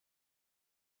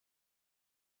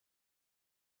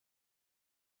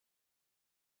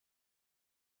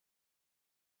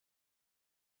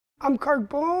I'm Kirk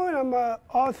Boone. I'm an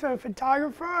author and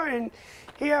photographer, and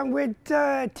here I'm with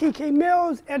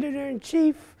T.K.Mills,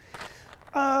 editor-in-chief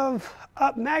of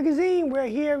Up Magazine. We're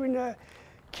here in the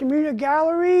Commuter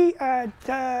Gallery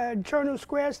at Journal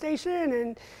Square Station,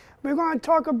 and we're going to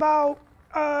talk about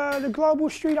the global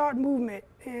street art movement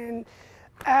and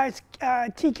ask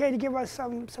TK to give us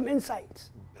some insights,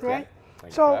 right?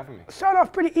 Thanks so for having me. Start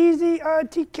off pretty easy,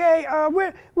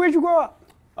 TK. Where'd you grow up?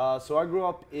 So I grew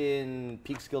up in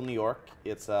Peekskill, New York.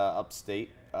 It's upstate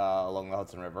along the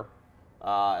Hudson River.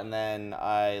 And then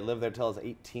I lived there till I was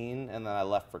 18, and then I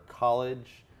left for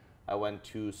college. I went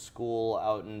to school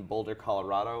out in Boulder,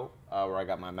 Colorado, where I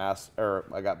got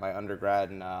my undergrad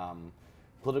in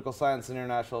political science and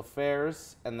international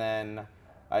affairs. And then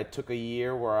I took a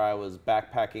year where I was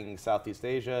backpacking Southeast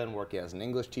Asia and working as an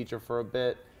English teacher for a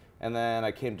bit. And then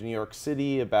I came to New York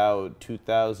City about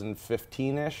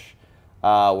 2015-ish.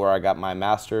 Where I got my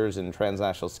master's in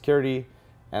transnational security,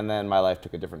 and then my life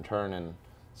took a different turn and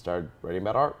started writing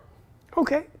about art.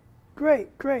 Okay, great.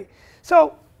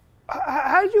 So,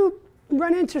 how did you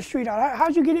run into street art? How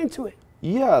did you get into it?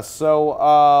 Yeah,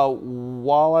 so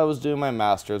while I was doing my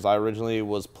master's, I originally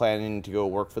was planning to go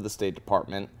work for the State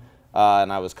Department,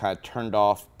 and I was kind of turned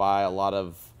off by a lot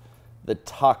of the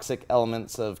toxic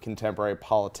elements of contemporary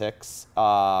politics.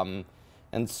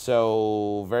 And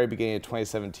so, very beginning of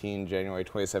 2017, January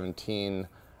 2017,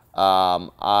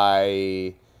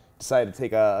 I decided to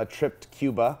take a trip to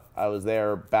Cuba. I was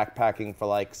there backpacking for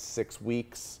like 6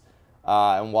 weeks.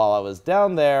 And while I was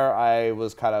down there, I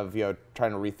was kind of,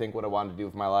 trying to rethink what I wanted to do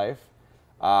with my life.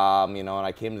 And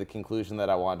I came to the conclusion that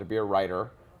I wanted to be a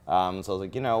writer. So I was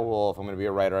like, well, if I'm going to be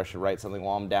a writer, I should write something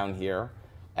while I'm down here.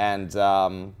 And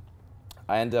I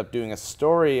ended up doing a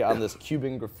story on this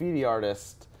Cuban graffiti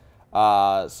artist.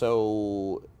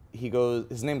 So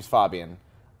his name's Fabian,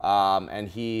 and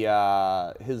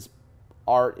his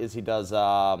art is he does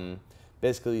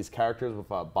basically these characters with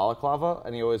a balaclava,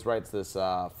 and he always writes this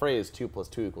phrase 2 +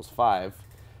 2 = 5.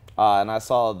 And I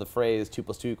saw the phrase 2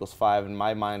 + 2 = 5, and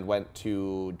my mind went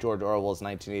to George Orwell's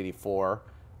 1984,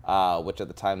 which at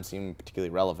the time seemed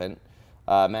particularly relevant.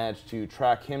 Managed to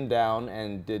track him down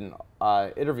and did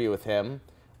an interview with him.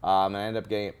 And I ended up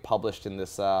getting it published in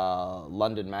this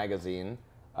London magazine.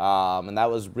 And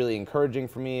that was really encouraging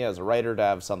for me as a writer to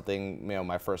have something,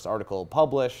 my first article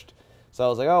published. So I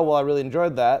was like, oh, well, I really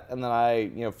enjoyed that. And then I,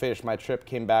 finished my trip,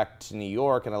 came back to New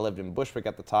York, and I lived in Bushwick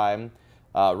at the time,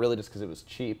 really just because it was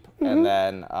cheap. Mm-hmm. And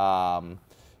then, I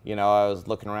was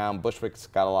looking around. Bushwick's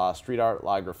got a lot of street art, a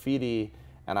lot of graffiti.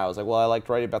 And I was like, well, I liked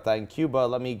writing about that in Cuba.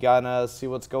 Let me kind of see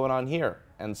what's going on here.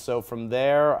 And so from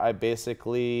there, I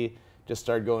basically just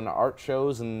started going to art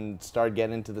shows and started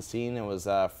getting into the scene and was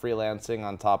freelancing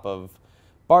on top of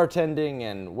bartending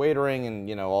and waitering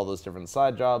and all those different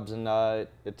side jobs, and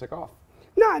it took off.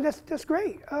 No, that's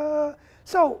great.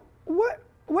 So what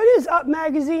is Up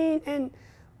Magazine, and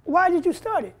why did you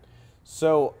start it?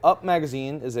 So Up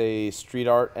Magazine is a street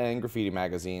art and graffiti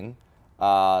magazine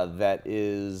that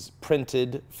is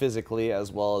printed physically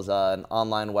as well as an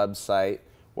online website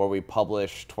where we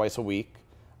publish twice a week.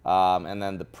 And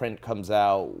then the print comes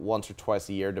out once or twice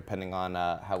a year, depending on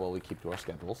how well we keep to our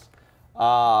schedules.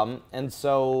 And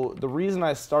so the reason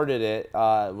I started it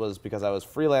was because I was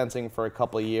freelancing for a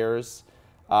couple of years,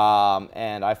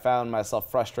 and I found myself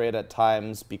frustrated at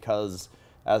times because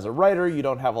as a writer, you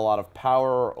don't have a lot of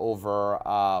power over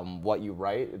what you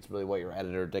write. It's really what your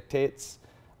editor dictates.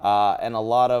 And a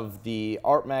lot of the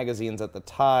art magazines at the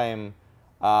time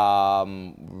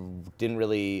didn't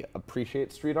really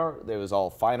appreciate street art. It was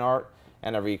all fine art,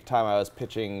 and every time I was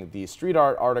pitching the street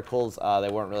art articles, they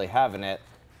weren't really having it.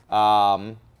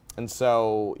 And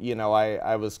so,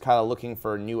 I was kind of looking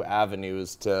for new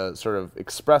avenues to sort of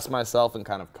express myself and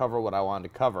kind of cover what I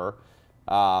wanted to cover.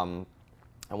 And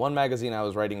one magazine I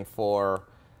was writing for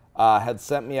had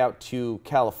sent me out to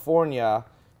California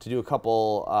to do a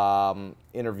couple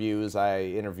interviews. I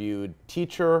interviewed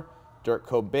Teacher, Dirk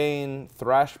Cobain,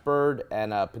 Thrashbird,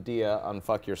 and Padilla on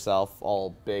Fuck Yourself,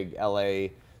 all big LA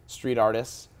street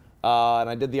artists. And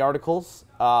I did the articles,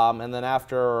 and then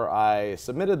after I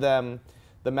submitted them,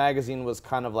 the magazine was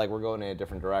kind of like, we're going in a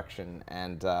different direction,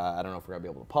 and I don't know if we're going to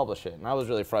be able to publish it. And I was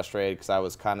really frustrated because I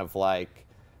was kind of like,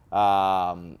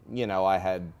 I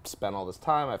had spent all this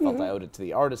time. I felt I owed it to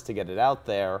the artist to get it out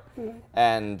there.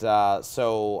 And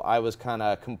so I was kind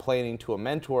of complaining to a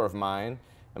mentor of mine,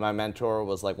 and my mentor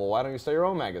was like, well, why don't you start your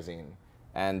own magazine?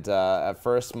 And at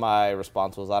first my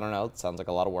response was, I don't know, it sounds like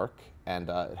a lot of work, and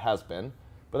it has been.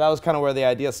 But that was kind of where the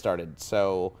idea started.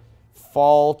 So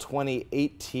fall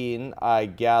 2018, I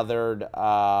gathered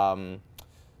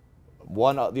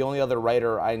The only other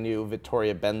writer I knew,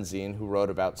 Victoria Benzine, who wrote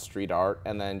about street art,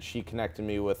 and then she connected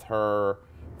me with her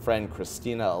friend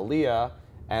Christina Aaliyah,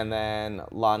 and then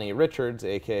Lonnie Richards,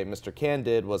 aka Mr.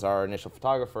 Candid, was our initial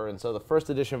photographer, and so the first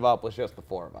edition of Up was just the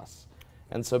four of us.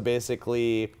 And so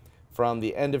basically, from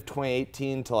the end of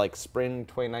 2018 to like spring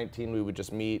 2019, we would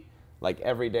just meet like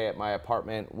every day at my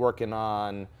apartment, working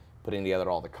on putting together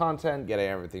all the content, getting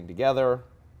everything together.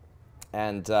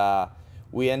 And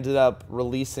we ended up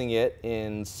releasing it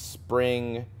in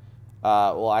spring,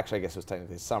 well actually I guess it was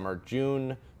technically summer,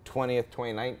 June 20th,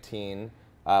 2019.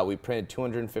 We printed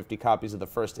 250 copies of the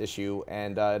first issue,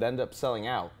 and it ended up selling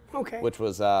out, which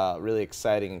was really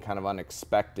exciting and kind of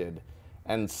unexpected.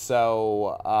 And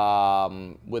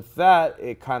so with that,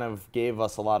 it kind of gave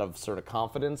us a lot of sort of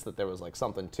confidence that there was like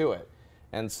something to it.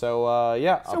 And so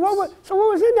yeah. So what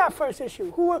was in that first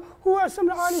issue? Who are some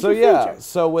of the artists you featured?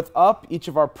 So with Up, each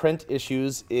of our print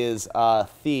issues is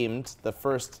themed. The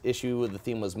first issue, the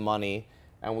theme was money,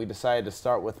 and we decided to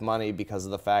start with money because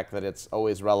of the fact that it's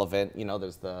always relevant. You know,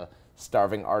 there's the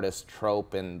starving artist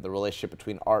trope, and the relationship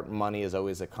between art and money is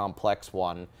always a complex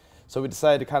one. So we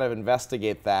decided to kind of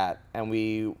investigate that, and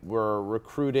we were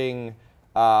recruiting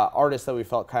artists that we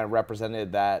felt kind of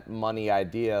represented that money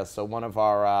idea. So one of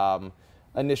our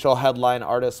initial headline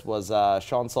artists was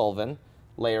Sean Sullivan,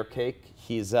 Layer Cake.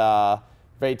 He's a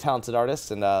very talented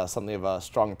artist and something of a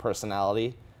strong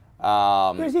personality.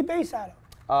 Where's he based out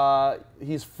of?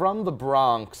 He's from the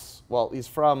Bronx. Well, he's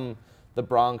from the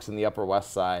Bronx and the Upper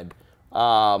West Side,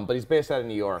 but he's based out of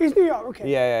New York. He's New York, okay.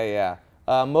 Yeah.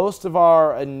 Most of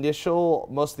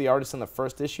the artists in the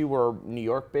first issue were New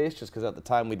York based, just because at the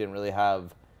time we didn't really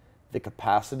have the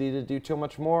capacity to do too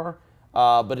much more.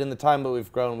 But in the time that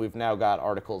we've grown, we've now got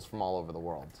articles from all over the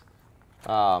world.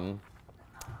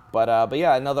 But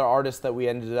yeah, another artist that we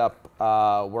ended up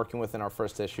working with in our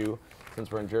first issue, since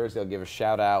we're in Jersey, I'll give a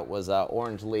shout out, was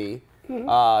Orange Lee.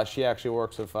 She actually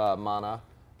works with Mana,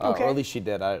 or at least she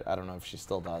did. I don't know if she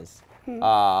still does.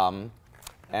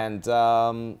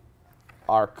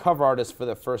 Our cover artist for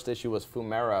the first issue was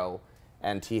Fumero,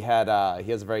 and he has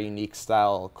a very unique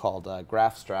style called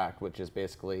Graphstrack, which is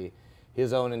basically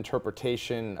his own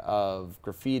interpretation of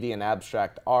graffiti and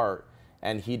abstract art,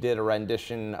 and he did a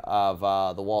rendition of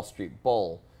the Wall Street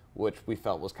Bull, which we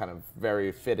felt was kind of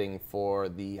very fitting for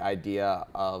the idea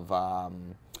of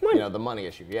you know, the money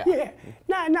issue. Yeah.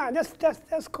 No,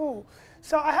 that's cool.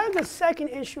 So I have the second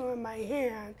issue in my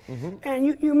hand, and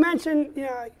you mentioned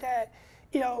that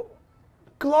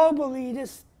globally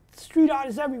this street art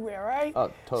is everywhere, right?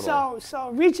 Oh, totally.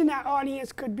 So reaching that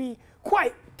audience could be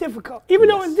quite difficult, even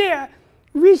though it's there.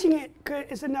 Reaching it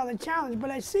is another challenge.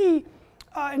 But I see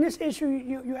in this issue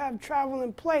you have Travel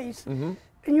in Place, and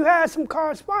you had some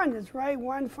correspondence, right?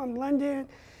 One from London,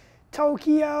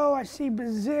 Tokyo. I see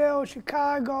Brazil,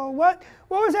 Chicago. What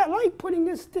was that like putting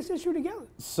this issue together?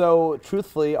 So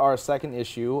truthfully, our second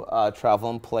issue,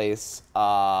 Travel in Place,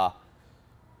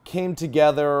 came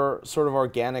together sort of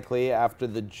organically after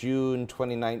the June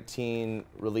 2019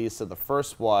 release of the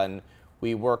first one.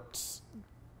 We worked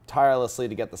tirelessly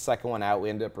to get the second one out. We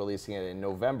ended up releasing it in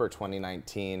November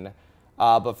 2019.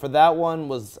 But for that one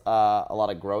was a lot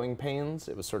of growing pains.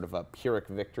 It was sort of a Pyrrhic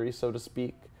victory, so to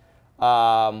speak.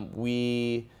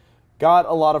 We got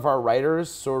a lot of our writers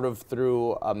sort of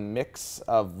through a mix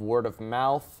of word of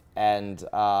mouth and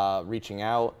reaching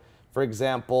out. For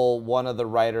example, one of the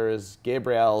writers,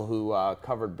 Gabriel, who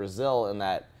covered Brazil in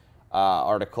that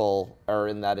article, or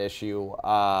in that issue,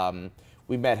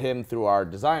 we met him through our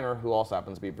designer, who also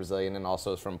happens to be Brazilian and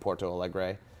also is from Porto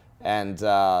Alegre. And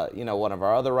one of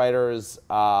our other writers,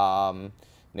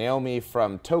 Naomi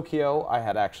from Tokyo, I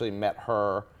had actually met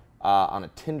her on a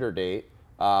Tinder date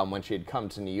when she had come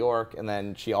to New York, and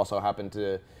then she also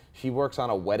she works on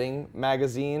a wedding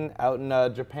magazine out in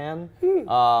Japan,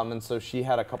 and so she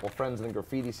had a couple friends in the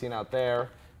graffiti scene out there.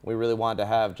 We really wanted to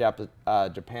have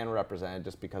Japan represented,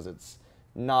 just because it's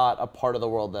not a part of the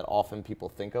world that often people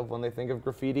think of when they think of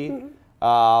graffiti.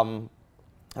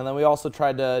 And then we also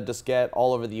tried to just get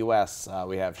all over the US.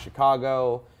 We have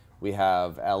Chicago, we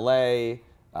have LA,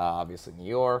 obviously New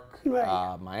York,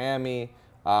 Miami.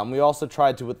 We also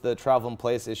tried to, with the Travel in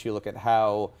Place issue, look at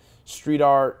how street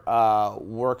art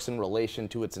works in relation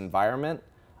to its environment.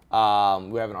 We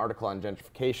have an article on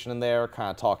gentrification in there, kind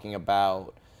of talking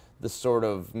about the sort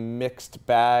of mixed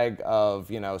bag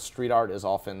of, street art is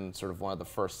often sort of one of the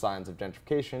first signs of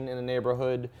gentrification in a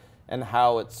neighborhood, and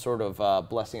how it's sort of a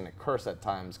blessing and a curse at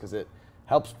times, because it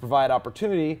helps provide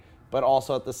opportunity, but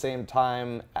also at the same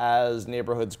time, as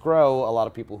neighborhoods grow, a lot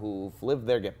of people who've lived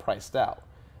there get priced out.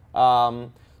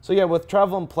 So yeah, with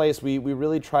Travel in Place, we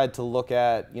really tried to look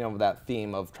at, that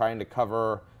theme of trying to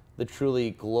cover the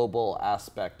truly global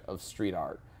aspect of street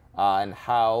art and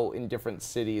how in different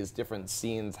cities, different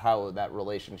scenes, how that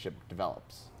relationship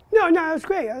develops. No, that's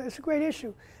great. It's a great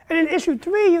issue. And in issue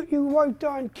 3, you worked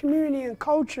on community and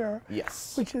culture.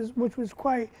 Yes. Which was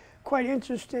quite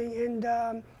interesting. And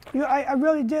I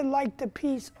really did like the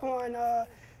piece on the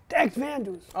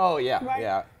ex-vandals. Oh yeah, right?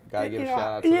 yeah. Gotta give a shout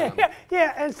out to them.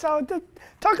 Yeah. And so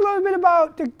talk a little bit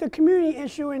about the community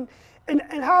issue and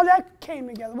how that came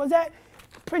together. Was that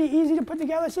pretty easy to put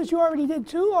together since you already did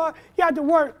 2, or you had to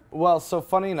work? Well, so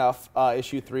funny enough,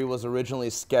 issue 3 was originally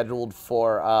scheduled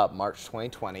for March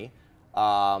 2020.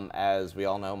 As we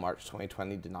all know, March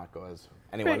 2020 did not go as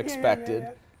anyone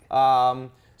expected.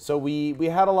 So we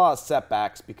had a lot of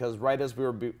setbacks because right as we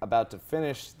were about to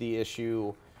finish the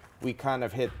issue, we kind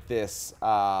of hit this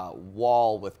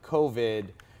wall with COVID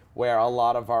where a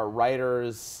lot of our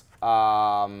writers,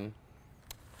 most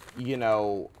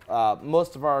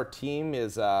of our team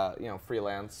is,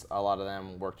 freelance. A lot of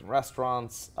them worked in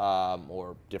restaurants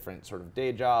or different sort of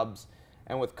day jobs.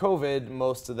 And with COVID,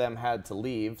 most of them had to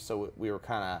leave. So we were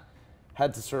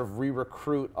had to sort of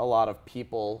re-recruit a lot of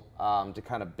people to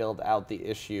kind of build out the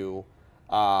issue.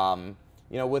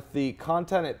 With the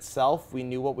content itself, we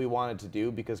knew what we wanted to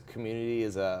do because community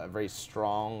is a very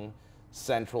strong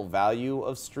central value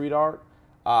of street art.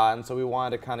 And so we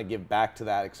wanted to kind of give back to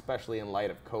that, especially in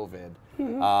light of COVID.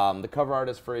 The cover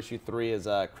artist for issue 3 is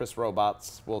Chris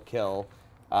Robots Will Kill.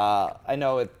 I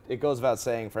know it goes without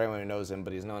saying for anyone who knows him,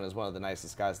 but he's known as one of the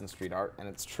nicest guys in street art, and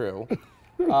it's true.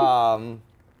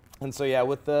 And so yeah,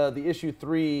 with the issue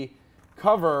 3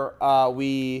 cover,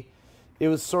 it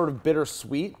was sort of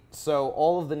bittersweet. So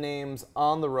all of the names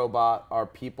on the robot are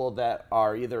people that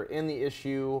are either in the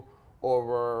issue or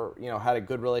were, had a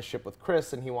good relationship with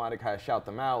Chris and he wanted to kind of shout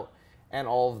them out. And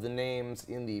all of the names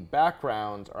in the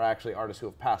background are actually artists who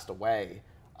have passed away.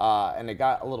 And it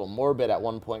got a little morbid at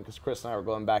one point because Chris and I were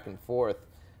going back and forth.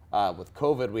 With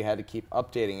COVID, we had to keep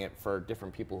updating it for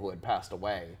different people who had passed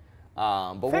away.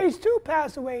 But Phase 2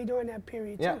 passed away during that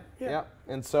period too. Yeah.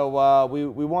 And so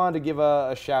we wanted to give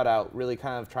a shout out, really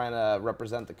kind of trying to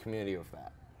represent the community with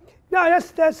that. No,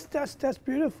 that's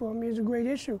beautiful. I mean, it's a great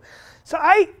issue. So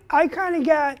I kind of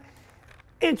got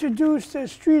introduced to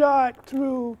street art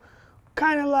through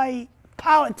kind of like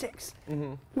politics,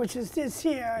 which is this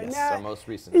here. Yes, and our most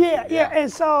recent yeah, issue. yeah.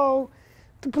 And so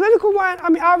the political one, I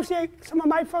mean, obviously some of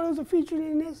my photos are featured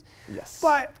in this. Yes.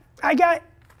 But I got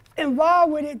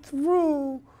involved with it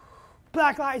through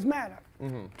Black Lives Matter.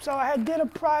 So I did a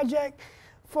project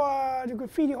for the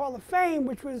Graffiti Hall of Fame,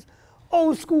 which was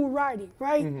old school writing,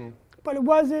 right? But it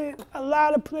wasn't a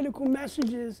lot of political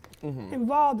messages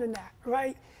involved in that,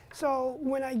 right? So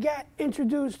when I got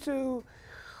introduced to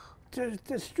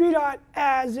street art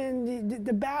as in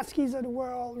the Baskis of the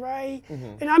world, right?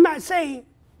 And I'm not saying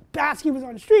Basky was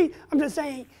on the street, I'm just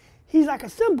saying he's like a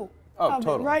symbol of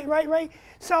totally. it, right?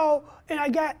 So, and I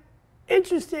got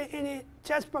interested in it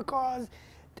just because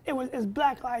it's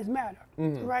Black Lives Matter,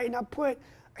 right? And I put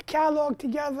a catalog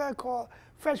together called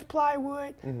Fresh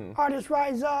Plywood, Artists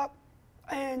Rise Up,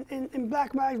 and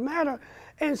Black Lives Matter.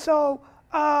 And so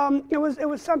it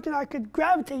was something I could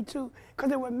gravitate to because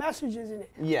there were messages in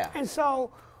it. Yeah. And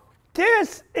so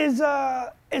this is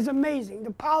amazing.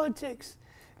 The politics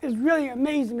is really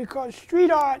amazing because street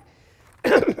art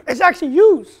is actually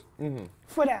used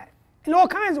for that in all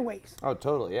kinds of ways. Oh,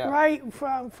 totally, yeah. Right,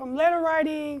 from letter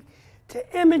writing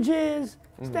to images,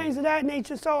 things of that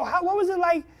nature. So what was it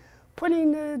like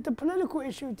putting the political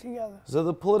issue together? So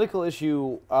the political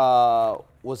issue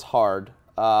was hard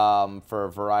for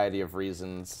a variety of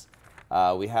reasons.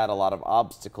 We had a lot of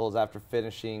obstacles after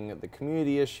finishing the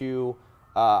community issue.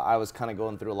 I was kind of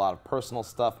going through a lot of personal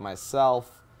stuff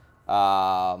myself.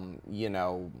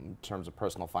 In terms of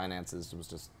personal finances, it was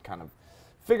just kind of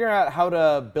figuring out how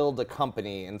to build a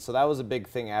company. And so that was a big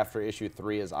thing after issue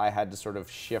 3 is I had to sort of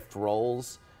shift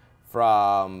roles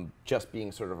from just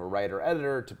being sort of a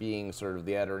writer-editor to being sort of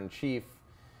the editor-in-chief,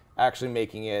 actually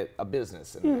making it a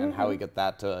business and how we get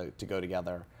that to go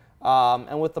together.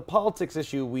 And with the politics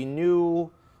issue, we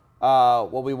knew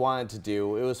what we wanted to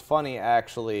do. It was funny,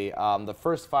 actually. The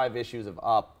first 5 issues of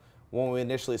Up, when we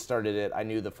initially started it, I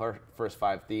knew the first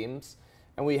 5 themes.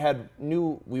 And we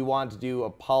knew we wanted to do a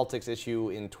politics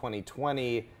issue in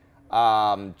 2020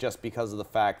 just because of the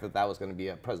fact that was going to be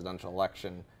a presidential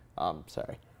election.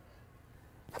 Sorry.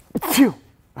 Phew.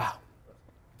 Wow.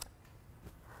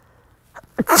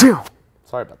 Phew.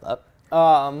 Sorry about that.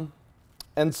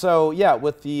 And so, yeah,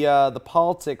 with the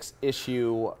politics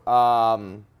issue, a lot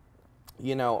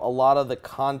of the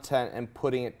content and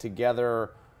putting it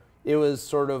together it was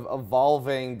sort of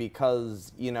evolving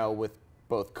because, you know, with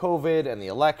both COVID and the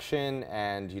election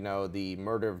and, you know, the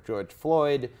murder of George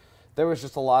Floyd, there was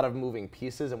just a lot of moving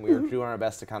pieces, and we were doing our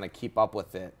best to kind of keep up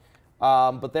with it.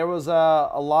 But there was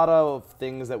a lot of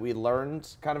things that we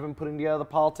learned kind of in putting together the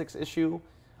politics issue.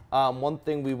 One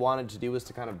thing we wanted to do was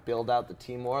to kind of build out the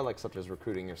team more, like such as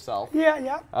recruiting yourself. Yeah,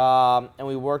 yeah. And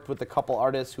we worked with a couple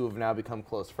artists who have now become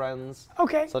close friends.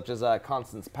 Okay. Such as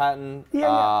Constance Patton.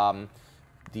 Yeah, yeah.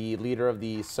 The leader of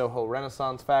the Soho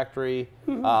Renaissance Factory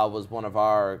was one of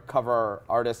our cover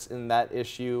artists in that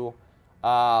issue.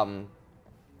 And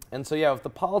so, yeah, with the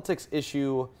politics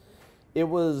issue,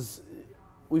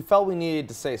 we felt we needed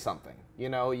to say something. You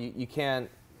know, you can't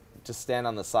just stand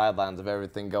on the sidelines of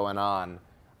everything going on.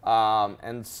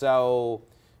 And so,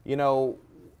 you know,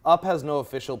 UP has no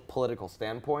official political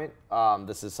standpoint.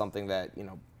 This is something that, you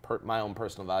know, my own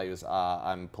personal values,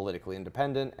 I'm politically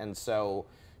independent. And so,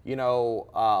 you know,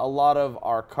 a lot of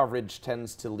our coverage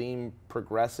tends to lean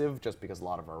progressive just because a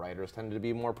lot of our writers tend to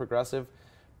be more progressive.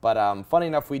 But funny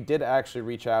enough, we did actually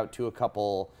reach out to a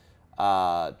couple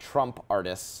Trump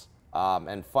artists.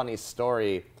 And funny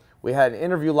story, we had an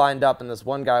interview lined up, and this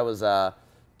one guy was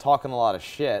talking a lot of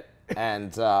shit.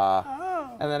 And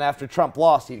then after Trump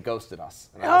lost, he ghosted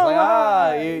us. And I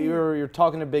was like, you're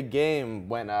talking a big game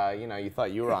when you know, you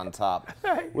thought you were on top,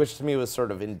 which to me was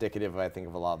sort of indicative, I think,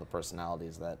 of a lot of the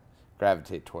personalities that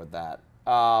gravitate toward that.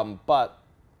 But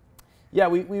yeah,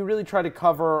 we really try to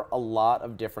cover a lot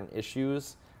of different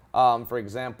issues. For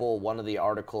example, one of the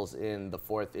articles in the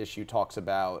 4th issue talks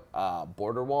about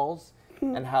border walls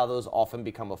and how those often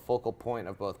become a focal point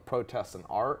of both protests and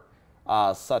art.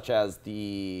 Such as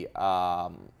the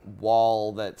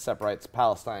wall that separates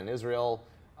Palestine and Israel.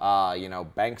 You know,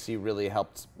 Banksy really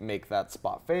helped make that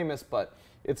spot famous, but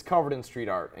it's covered in street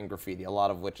art and graffiti, a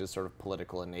lot of which is sort of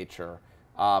political in nature.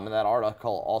 And that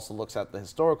article also looks at the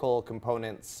historical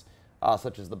components,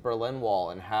 such as the Berlin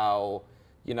Wall, and how,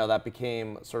 you know, that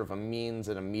became sort of a means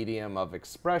and a medium of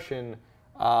expression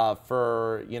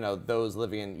for, you know, those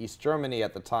living in East Germany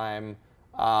at the time.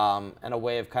 And a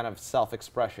way of kind of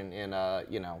self-expression in a,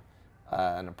 you know,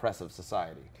 an oppressive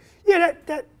society. Yeah,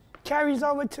 that carries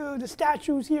over to the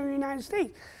statues here in the United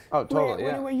States. Oh, totally,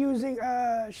 where we're using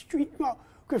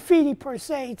graffiti per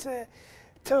se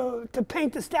to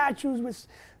paint the statues with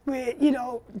you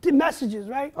know, the messages,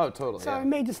 right? Oh, totally. So it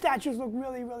made the statues look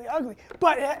really, really ugly.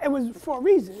 But it was for a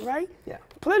reason, right? Yeah.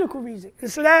 Political reason.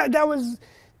 And so that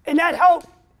helped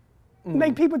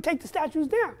make people take the statues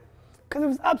down. Because it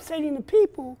was upsetting the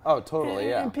people. Oh,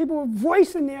 totally, and people were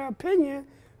voicing their opinion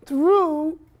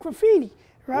through graffiti,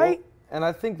 right? Well, and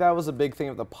I think that was a big thing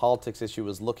of the politics issue,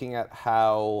 was looking at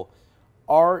how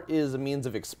art is a means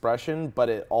of expression, but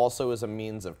it also is a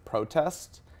means of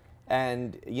protest.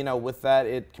 And, you know, with that,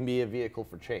 it can be a vehicle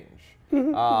for change.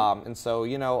 And so,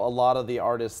 you know, a lot of the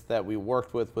artists that we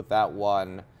worked with that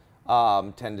one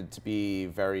tended to be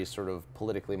very sort of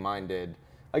politically minded.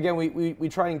 Again, we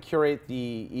try and curate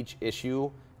each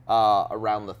issue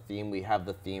around the theme. We have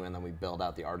the theme, and then we build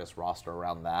out the artist roster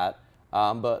around that.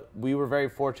 But we were very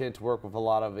fortunate to work with a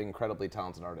lot of incredibly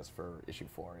talented artists for issue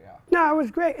 4, yeah. No, it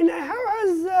was great. And how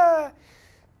has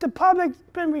the public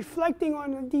been reflecting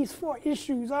on these 4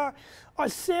 issues? Are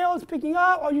sales picking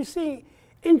up? Are you seeing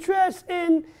interest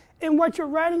in what you're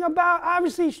writing about?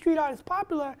 Obviously, street art is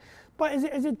popular, but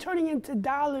is it turning into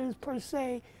dollars, per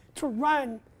se, to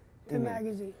run the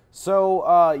magazine?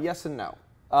 So yes and no.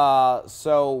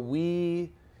 So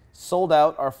we sold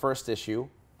out our first issue.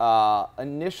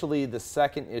 Initially, the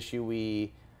second issue,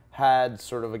 we had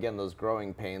sort of, again, those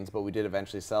growing pains, but we did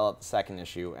eventually sell out the second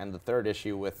issue. And the third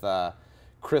issue with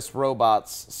Chris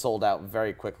Robots sold out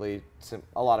very quickly.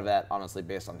 A lot of that, honestly,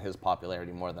 based on his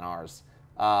popularity more than ours.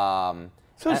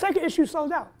 So the second issue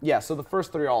sold out? Yeah, so the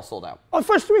first 3 all sold out. Oh, the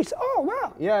first 3? Oh,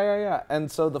 wow. Yeah. And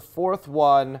so the fourth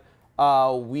one,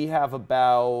 we have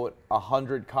about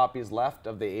 100 copies left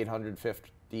of the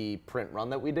 850 print run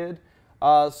that we did.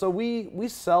 So we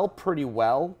sell pretty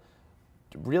well.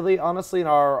 Really, honestly, and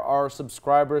our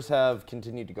subscribers have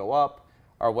continued to go up.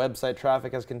 Our website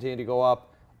traffic has continued to go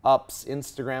up. UP's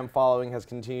Instagram following has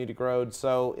continued to grow.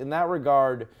 So in that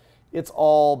regard, it's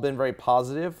all been very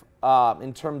positive.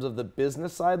 In terms of the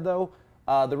business side, though,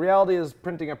 the reality is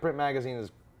printing a print magazine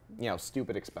is, you know,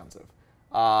 stupid expensive.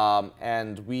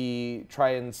 And we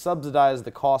try and subsidize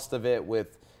the cost of it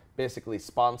with basically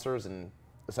sponsors and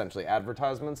essentially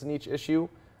advertisements in each issue.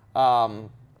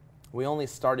 We only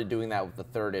started doing that with the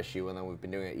third issue, and then we've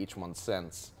been doing it each one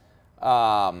since.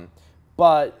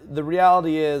 But the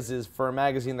reality is for a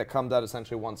magazine that comes out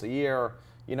essentially once a year,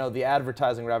 the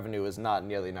advertising revenue is not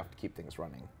nearly enough to keep things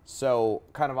running. So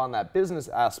kind of on that business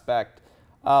aspect,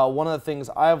 one of the things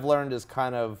I've learned is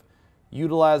kind of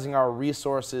utilizing our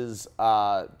resources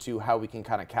to how we can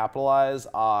kind of capitalize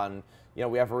on,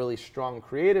 we have a really strong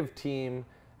creative team.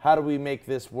 How do we make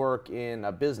this work in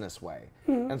a business way?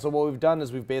 And so what we've done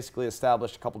is we've basically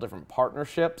established a couple different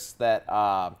partnerships that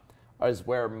is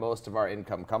where most of our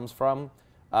income comes from.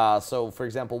 So for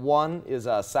example, one is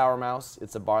Sour Mouse.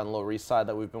 It's a bar on the Lower East Side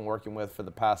that we've been working with for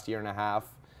the past year and a half.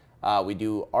 We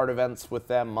do art events with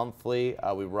them monthly.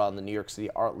 We run the New York City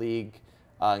Art League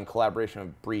in collaboration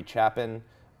with Bree Chapin.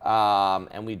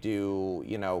 And we do,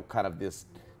 kind of this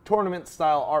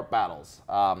tournament-style art battles.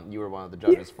 You were one of the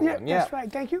judges for one. Yeah, that's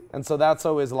right. Thank you. And so that's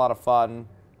always a lot of fun.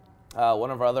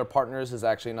 One of our other partners is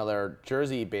actually another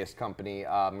Jersey-based company,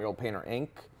 Mural Painter Inc.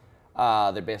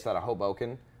 They're based out of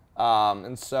Hoboken.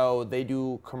 And so they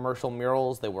do commercial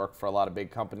murals. They work for a lot of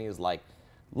big companies like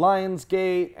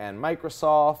Lionsgate and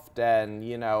Microsoft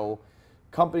and,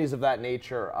 companies of that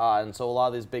nature. And so a lot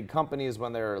of these big companies,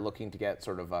 when they're looking to get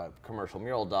sort of a commercial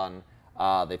mural done,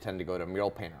 they tend to go to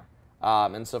Mural Painter.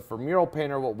 And so for Mural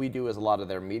Painter, what we do is a lot of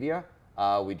their media.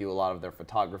 We do a lot of their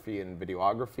photography and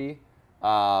videography.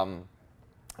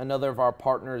 Another of our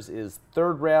partners is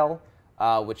Third Rail,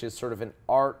 which is sort of an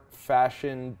art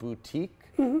fashion boutique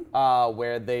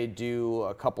where they do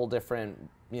a couple different,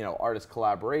 artist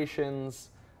collaborations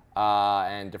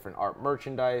and different art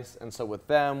merchandise. And so with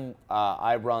them,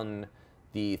 I run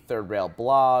the Third Rail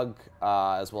blog,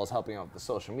 as well as helping out with the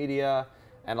social media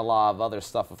and a lot of other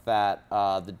stuff with that.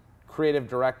 The creative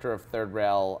director of Third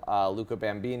Rail, Luca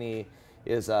Bambini,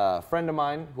 is a friend of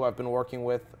mine who I've been working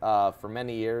with for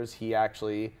many years. He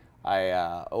actually,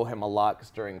 I owe him a lot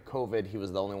because during COVID, he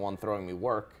was the only one throwing me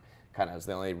work. Kind of is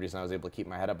the only reason I was able to keep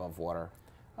my head above water.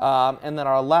 And then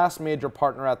our last major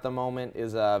partner at the moment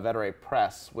is Vetere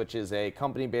Press, which is a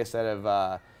company based out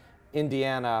of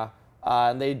Indiana.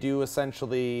 And they do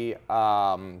essentially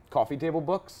coffee table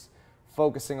books,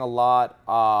 focusing a lot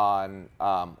on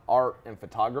art and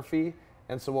photography.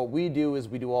 And so what we do is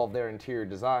we do all of their interior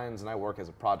designs, and I work as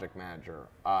a project manager,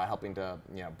 helping to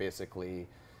basically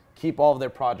keep all of their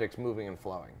projects moving and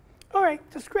flowing. All right,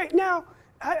 that's great. Now,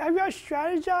 have you all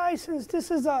strategized, since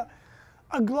this is a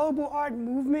global art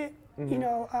movement,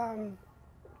 and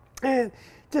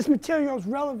this material is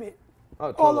relevant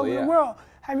all over the world?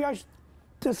 Have you all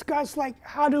discussed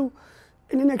how to,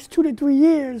 in the next 2 to 3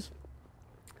 years,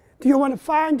 do you want to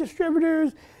find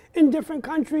distributors in different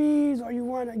countries, or you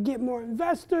want to get more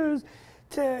investors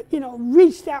to,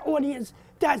 reach that audience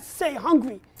that's, say,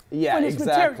 hungry for this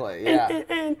exactly.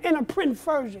 material in a print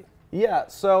version? Yeah,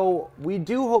 so we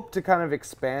do hope to kind of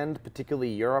expand. Particularly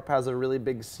Europe has a really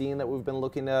big scene that we've been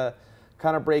looking to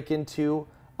kind of break into.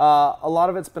 A lot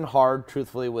of it's been hard,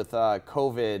 truthfully, with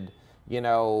COVID.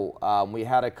 We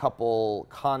had a couple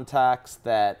contacts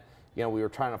that we were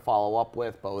trying to follow up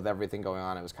with, but with everything going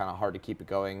on, it was kind of hard to keep it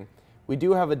going. We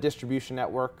do have a distribution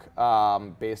network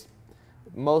based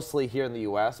mostly here in the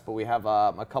US, but we have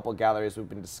a couple galleries we've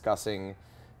been discussing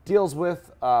deals with,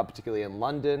 particularly in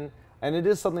London. And it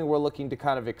is something we're looking to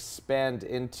kind of expand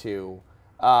into.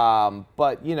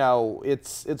 But,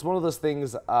 it's one of those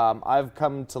things I've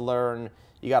come to learn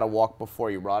you got to walk before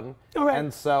you run. Okay.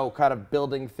 And so kind of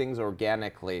building things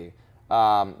organically.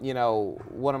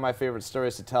 One of my favorite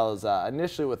stories to tell is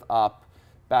initially with Up,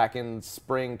 back in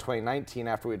spring 2019,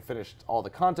 after we had finished all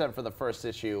the content for the first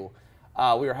issue,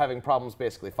 we were having problems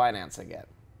basically financing it.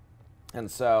 And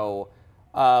so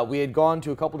we had gone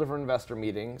to a couple different investor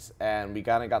meetings, and we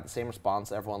kind of got the same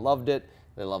response. Everyone loved it.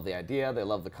 They loved the idea. They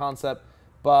loved the concept.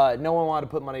 But no one wanted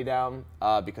to put money down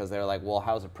because they were like, well,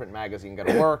 how's a print magazine going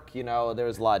to work? There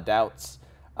was a lot of doubts.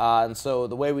 And so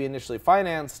the way we initially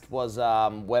financed was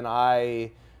when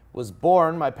I was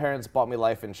born, my parents bought me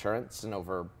life insurance, and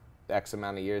over X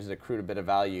amount of years, it accrued a bit of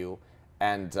value.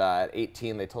 And at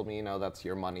 18, they told me, that's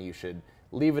your money. You should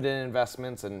leave it in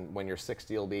investments, and when you're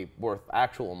 60, it'll be worth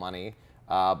actual money.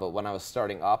 But when I was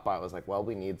starting Up, I was like, well,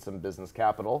 we need some business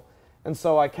capital. And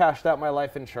so I cashed out my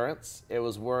life insurance. It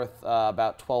was worth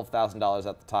about $12,000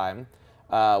 at the time,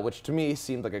 which to me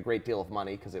seemed like a great deal of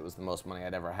money because it was the most money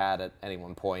I'd ever had at any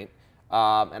one point.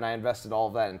 And I invested all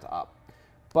of that into Up.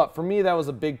 But for me, that was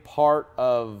a big part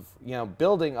of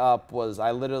building Up. Was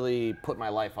I literally put my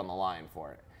life on the line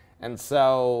for it. And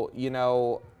so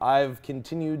I've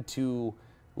continued to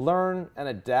learn and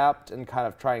adapt and kind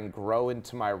of try and grow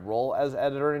into my role as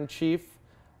editor-in-chief,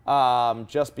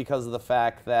 just because of the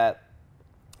fact that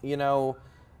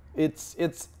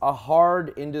it's a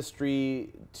hard industry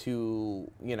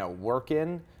to work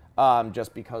in,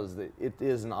 just because it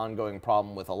is an ongoing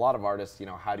problem with a lot of artists.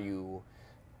 How do you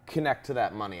connect to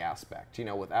that money aspect, you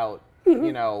know, without,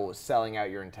 you know, selling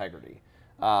out your integrity.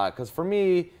 Because for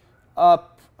me,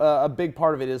 a big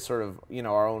part of it is sort of, you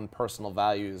know, our own personal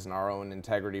values and our own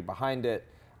integrity behind it.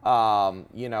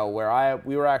 You know, where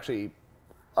we were actually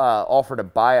offered a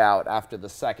buyout after the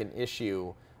second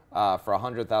issue for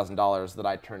 $100,000 that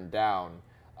I turned down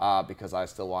because I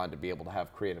still wanted to be able to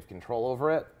have creative control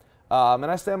over it. And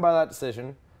I stand by that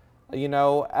decision. You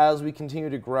know, as we continue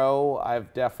to grow,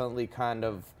 I've definitely kind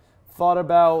of thought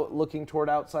about looking toward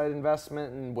outside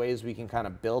investment and ways we can kind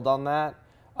of build on that.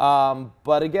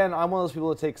 But again, I'm one of those people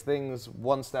that takes things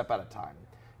one step at a time.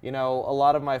 You know, a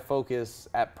lot of my focus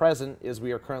at present is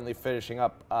we are currently finishing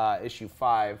up issue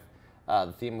 5,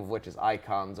 the theme of which is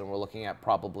icons, and we're looking at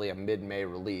probably a mid-May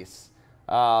release.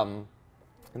 And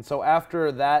so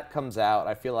after that comes out,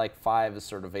 I feel like 5 is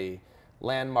sort of a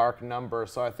landmark number,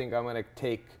 so I think I'm going to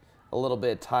take a little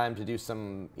bit of time to do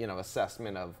some, you know,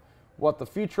 assessment of what the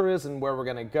future is and where we're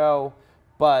going to go.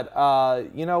 But,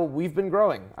 you know, we've been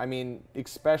growing. I mean,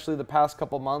 especially the past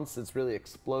couple months, it's really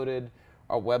exploded.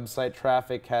 Our website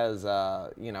traffic has,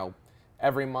 you know,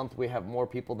 every month we have more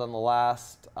people than the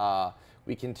last.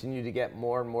 We continue to get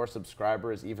more and more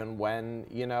subscribers, even when,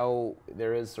 you know,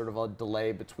 there is sort of a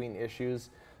delay between issues.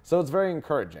 So it's very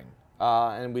encouraging.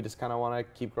 And we just kind of want to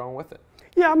keep growing with it.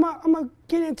 Yeah, I'm gonna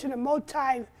get into the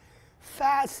multi-facet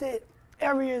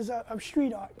areas of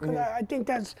street art, because I think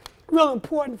that's real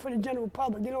important for the general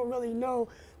public. They don't really know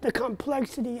the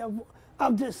complexity of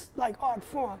this like art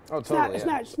form. Oh, totally.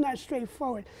 It's not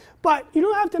straightforward. But you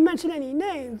don't have to mention any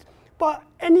names. But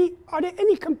are there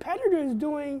any competitors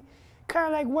doing kind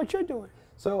of like what you're doing?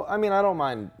 So I mean, I don't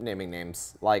mind naming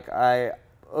names. Like a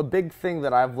big thing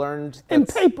that I've learned in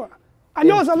paper. I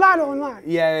know it's a lot online.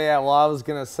 Yeah. Well, I was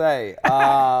gonna say,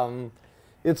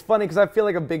 it's funny because I feel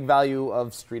like a big value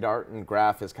of street art and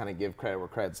graph is kind of give credit where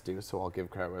credit's due. So I'll give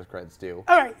credit where credit's due.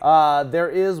 All right. There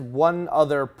is one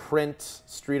other print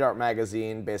street art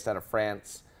magazine based out of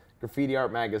France, Graffiti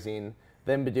Art Magazine.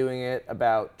 They've been doing it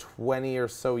about 20 or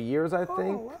so years, I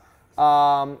think. Oh,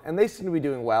 wow. And they seem to be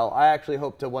doing well. I actually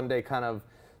hope to one day kind of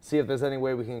see if there's any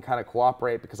way we can kind of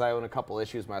cooperate, because I own a couple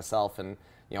issues myself, and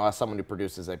you know, as someone who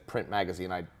produces a print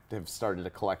magazine, I have started a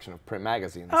collection of print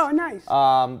magazines. Oh, nice.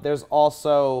 There's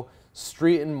also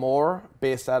Street and More,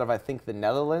 based out of, I think, the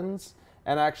Netherlands.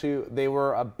 And actually, they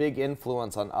were a big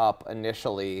influence on Up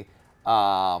initially.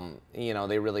 You know,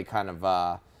 they really kind of,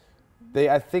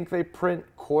 I think they print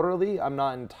quarterly. I'm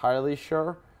not entirely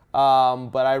sure.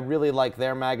 But I really like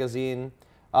their magazine.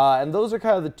 And those are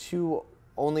kind of the two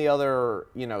only other,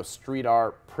 you know, street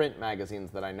art print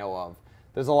magazines that I know of.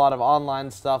 There's a lot of online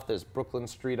stuff. There's Brooklyn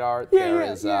Street Art. There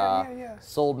is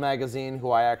Sold Magazine, who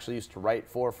I actually used to write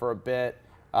for a bit.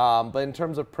 But in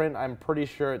terms of print, I'm pretty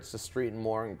sure it's the Street and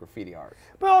More and Graffiti Art.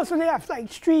 But also they have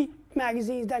like street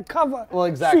magazines that cover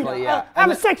exactly, street yeah. art. I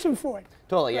have a section for it.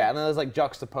 Totally, yeah. And then there's like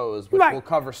Juxtapose, which will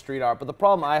cover street art. But the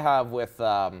problem I have with you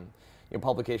know,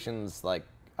 publications like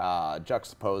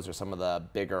Juxtapose or some of the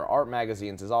bigger art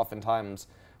magazines is oftentimes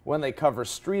when they cover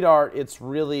street art, it's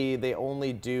really, they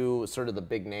only do sort of the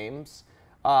big names.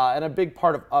 And a big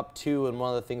part of Up too, and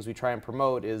one of the things we try and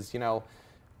promote is, you know,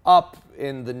 Up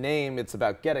in the name, it's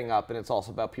about getting up, and it's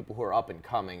also about people who are up and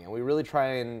coming. And we really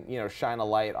try and, you know, shine a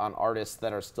light on artists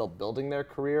that are still building their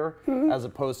career, as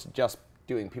opposed to just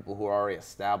doing people who are already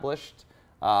established.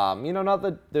 You know, not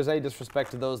that there's any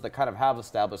disrespect to those that kind of have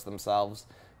established themselves,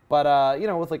 but, you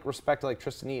know, with like respect to like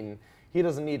Tristan Eaton, he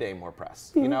doesn't need any more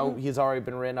press. You know, he's already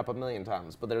been written up 1,000,000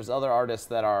 times. But there's other artists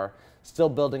that are still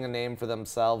building a name for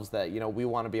themselves that, you know, we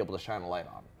want to be able to shine a light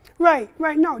on. Right.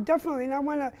 No, definitely. And I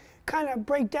want to kind of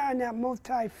break down that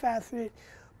multifaceted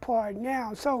part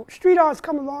now. So street art's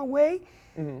come a long way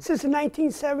since the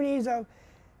 1970s of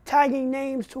tagging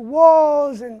names to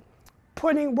walls and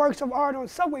putting works of art on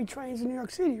subway trains in New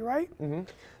York City, right?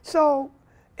 So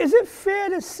is it fair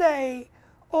to say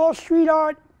all street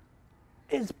art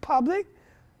is public,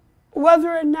 whether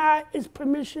or not it's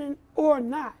permission or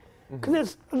not?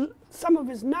 Because some of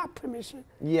it's not permission.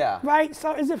 Yeah. Right?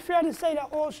 So is it fair to say that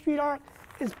all street art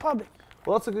is public?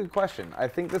 Well, that's a good question. I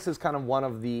think this is kind of one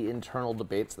of the internal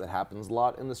debates that happens a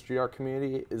lot in the street art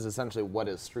community, is essentially what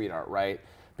is street art, right?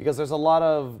 Because there's a lot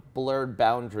of blurred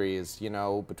boundaries, you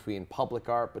know, between public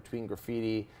art, between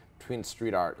graffiti, between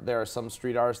street art. There are some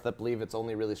street artists that believe it's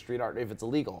only really street art if it's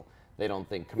illegal. They don't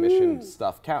think commissioned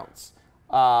stuff counts.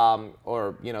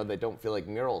 Or, you know, they don't feel like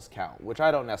murals count, which I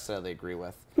don't necessarily agree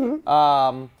with.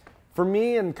 For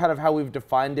me, and kind of how we've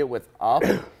defined it with Up,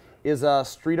 is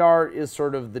street art is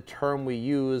sort of the term we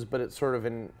use, but it's sort of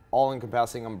an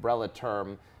all-encompassing umbrella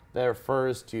term that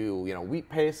refers to, you know, wheat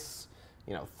pastes,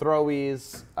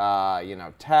 throwies,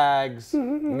 tags,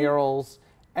 murals,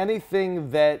 anything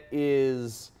that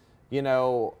is,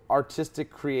 artistic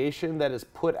creation that is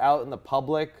put out in the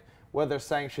public, whether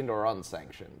sanctioned or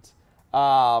unsanctioned.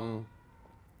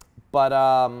 But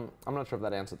I'm not sure if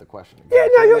that answered the question. Yeah,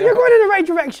 no, you're going in the right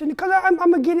direction, because I'm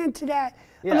gonna get into that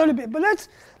a little bit. But let's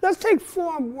take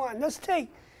form one. Let's take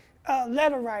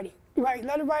letter writing, right?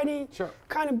 Letter writing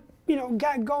kind of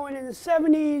got going in the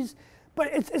 70s, but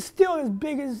it's still as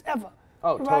big as ever.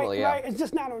 Oh, right? totally, yeah. Right? It's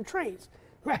just not on trains,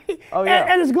 right? Oh,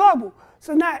 yeah. And it's global,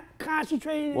 so not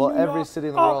concentrated. Well, in New every York. city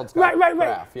in the world's got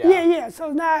craft, Yeah. So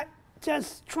it's not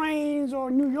just trains or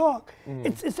New York.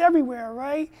 It's everywhere,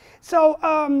 right? So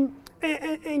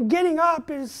and Getting Up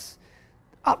is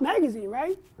Up magazine,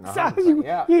 right? So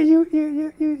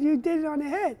you did it on the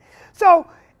head. So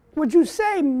would you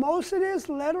say most of this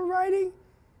letter writing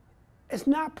is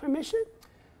not permission?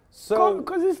 So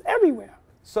because it's everywhere.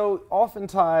 So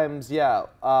oftentimes,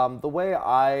 the way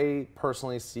I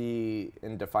personally see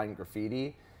and define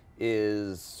graffiti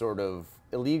is sort of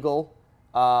illegal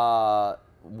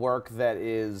work that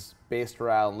is based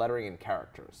around lettering and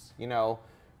characters.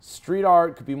 Street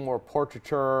art could be more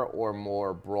portraiture or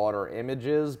more broader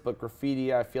images, but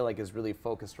graffiti I feel like is really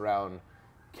focused around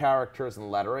characters and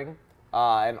lettering,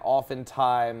 and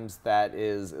oftentimes that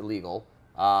is illegal.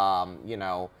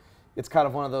 It's kind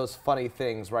of one of those funny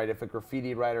things, right? If a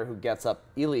graffiti writer who gets up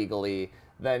illegally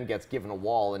then gets given a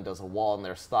wall and does a wall in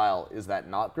their style, is that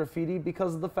not graffiti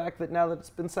because of the fact that now that it's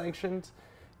been sanctioned?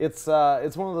 It's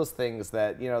one of those things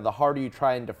that, the harder you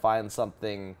try and define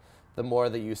something, the more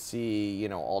that you see,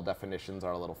 all definitions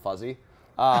are a little fuzzy.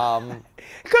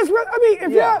 Because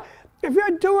if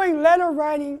you're doing letter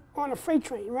writing on a freight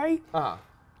train, right? Are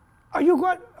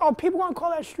people going to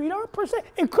call that street art per se?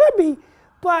 It could be,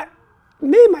 but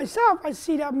myself, I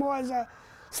see that more as a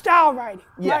style writing,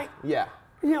 right? Yeah.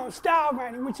 Style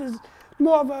writing, which is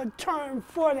more of a term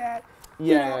for that.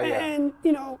 And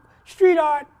street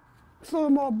art is a little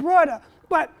more broader.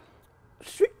 But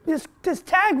this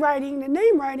tag writing, the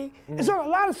name writing, is on a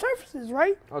lot of surfaces,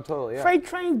 right? Oh, totally, yeah. Freight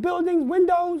trains, buildings,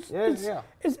 windows. Yeah.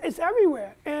 It's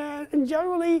everywhere. And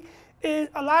generally,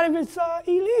 a lot of it's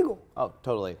illegal. Oh,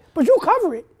 totally. But you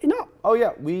cover it, Oh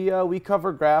yeah, we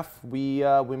cover graph. We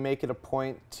make it a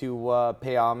point to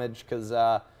pay homage because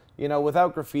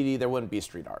without graffiti there wouldn't be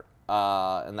street art,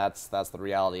 and that's the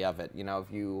reality of it.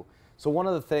 So one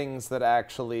of the things that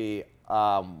actually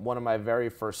one of my very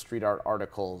first street art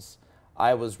articles,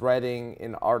 I was writing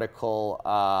an article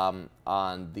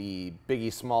on the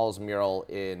Biggie Smalls mural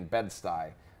in Bed-Stuy.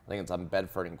 I think it's on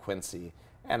Bedford and Quincy.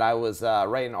 And I was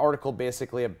writing an article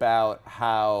basically about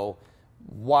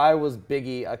why was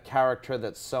Biggie a character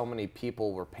that so many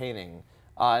people were painting.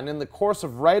 And in the course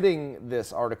of writing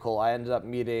this article, I ended up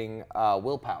meeting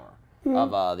Will Power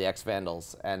of the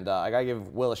X-Vandals. And I gotta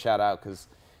give Will a shout out because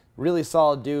really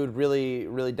solid dude, really,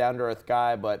 really down-to-earth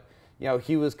guy. But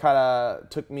he was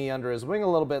took me under his wing a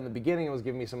little bit in the beginning and was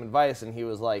giving me some advice. And he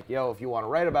was like, yo, if you want to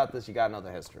write about this, you gotta know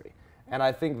the history. And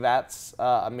I think that's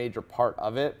a major part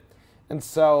of it. And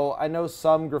so I know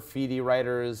some graffiti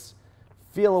writers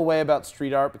feel a way about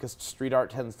street art because street art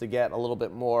tends to get a little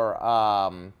bit more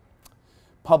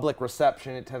public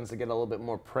reception. It tends to get a little bit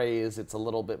more praise. It's a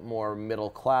little bit more middle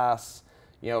class,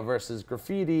 versus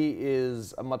graffiti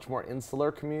is a much more insular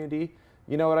community.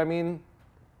 You know what I mean?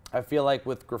 I feel like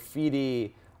with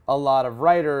graffiti, a lot of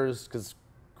writers, because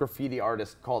graffiti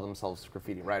artists call themselves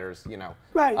graffiti writers,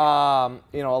 Right. A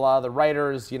lot of the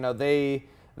writers,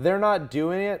 they're not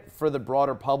doing it for the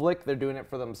broader public. They're doing it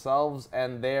for themselves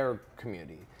and their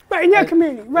community. Right, in their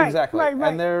community. Right. Exactly. Right.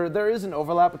 And there is an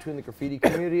overlap between the graffiti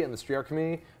community and the street art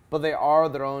community, but they are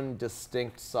their own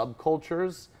distinct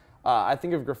subcultures. I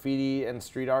think of graffiti and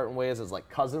street art in ways as like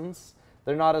cousins.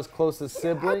 They're not as close as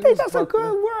siblings. I think that's a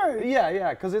good word.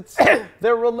 Yeah, because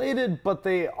they're related, but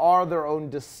they are their own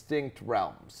distinct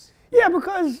realms. Yeah,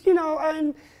 because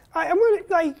and I'm gonna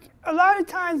like a lot of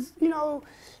times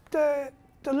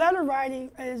the letter writing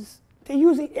is they're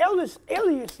using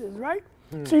aliases, right?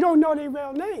 So you don't know their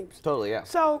real names. Totally, yeah.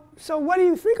 So what do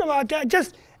you think about that?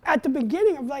 Just at the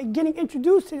beginning of like getting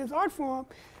introduced to this art form,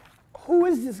 who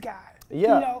is this guy?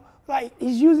 Yeah.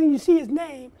 You see his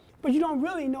name, but you don't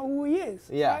really know who he is.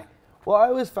 Yeah. Right? Well, I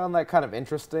always found that kind of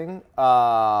interesting.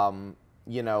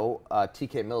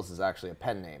 T.K.Mills is actually a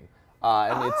pen name. I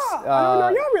don't know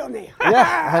your real name.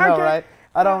 Yeah, I know, Okay. right?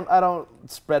 I don't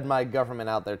spread my government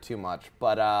out there too much,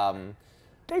 but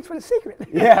thanks for the secret.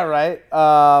 yeah, right.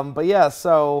 But yeah,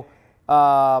 so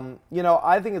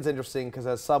I think it's interesting because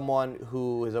as someone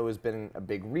who has always been a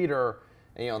big reader,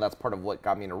 and that's part of what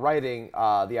got me into writing.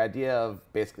 The idea of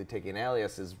basically taking an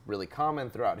alias is really common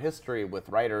throughout history with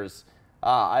writers,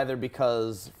 either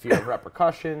because fear of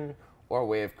repercussion or a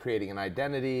way of creating an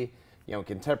identity. In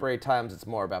contemporary times, it's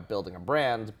more about building a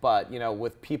brand, but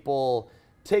with people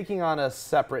taking on a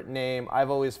separate name, I've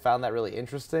always found that really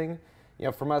interesting.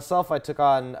 For myself, I took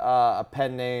on a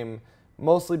pen name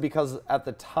mostly because at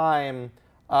the time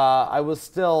I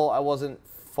wasn't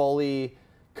fully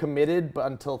committed, but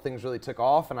until things really took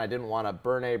off, and I didn't want to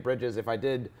burn any bridges if I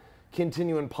did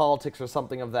continue in politics or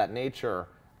something of that nature.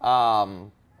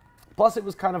 Plus, it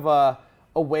was kind of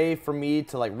a way for me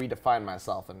to like redefine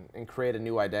myself and create a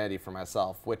new identity for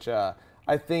myself, which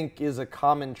I think is a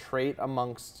common trait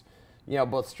amongst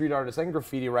both street artists and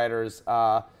graffiti writers.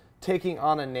 Taking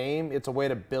on a name, it's a way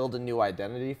to build a new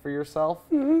identity for yourself.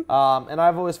 And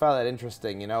I've always found that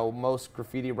interesting. Most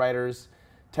graffiti writers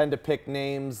tend to pick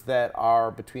names that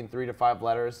are between 3 to 5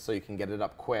 letters so you can get it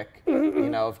up quick.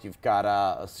 If you've got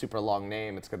a super long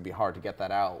name, it's going to be hard to get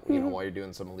that out while you're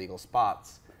doing some illegal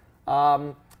spots.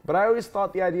 But I always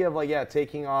thought the idea of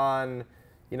taking on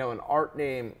an art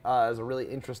name is a really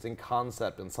interesting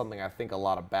concept and something I think a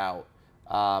lot about.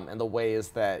 And the ways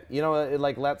that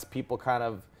it lets people kind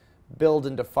of build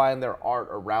and define their art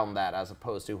around that as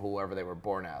opposed to whoever they were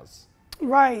born as.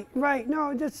 Right.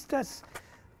 No, that's a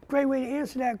great way to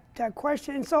answer that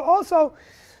question. And so also,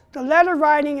 the letter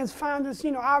writing has found this,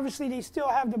 obviously they still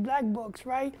have the black books,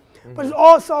 right? But it's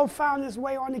also found its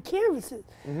way on the canvases.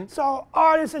 So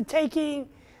artists are taking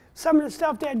some of the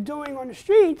stuff they're doing on the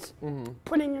streets,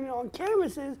 putting it on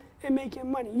canvases and making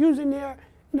money, using their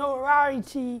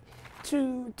notoriety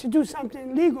to do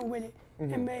something legal with it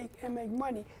and make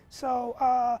money. So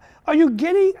are you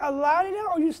getting a lot of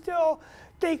that, or you still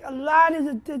think a lot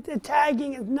of the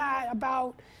tagging is not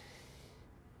about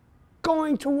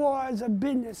going towards a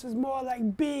business? It's more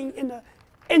like being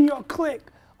in your clique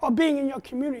or being in your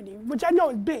community, which I know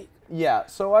is big. Yeah,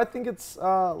 so I think it's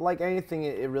like anything,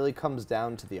 it really comes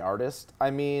down to the artist.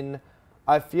 I mean,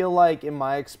 I feel like in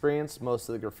my experience, most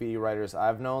of the graffiti writers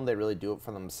I've known, they really do it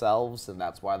for themselves, and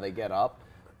that's why they get up.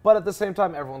 But at the same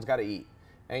time, everyone's got to eat.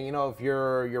 And if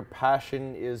your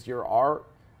passion is your art,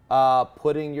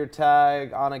 putting your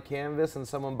tag on a canvas and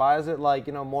someone buys it,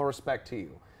 more respect to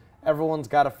you. Everyone's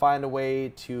got to find a way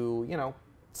to,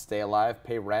 stay alive,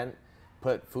 pay rent,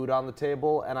 put food on the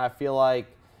table, and I feel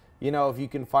like, if you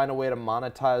can find a way to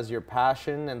monetize your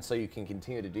passion and so you can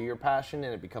continue to do your passion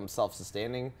and it becomes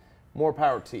self-sustaining, more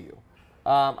power to you.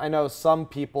 I know some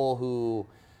people who,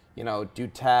 do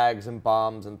tags and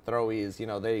bombs and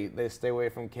throwies, they stay away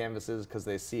from canvases because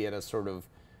they see it as sort of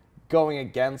going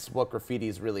against what graffiti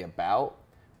is really about.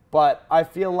 But I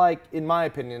feel like, in my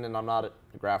opinion, and I'm not a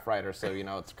graph writer, so,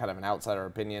 it's kind of an outsider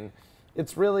opinion,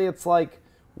 it's like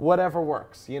whatever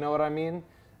works, you know what I mean?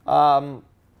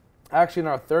 Actually, in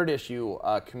our 3rd issue,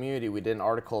 Community, we did an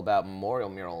article about memorial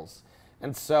murals.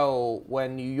 And so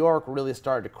when New York really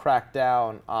started to crack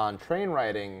down on train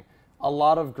writing, a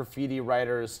lot of graffiti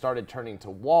writers started turning to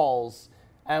walls.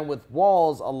 And with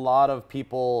walls, a lot of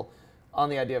people on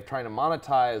the idea of trying to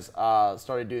monetize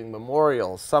started doing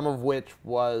memorials, some of which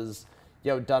was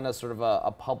done as sort of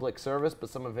a public service, but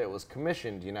some of it was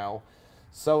commissioned.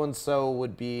 So-and-so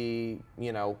would be,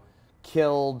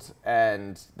 killed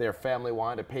and their family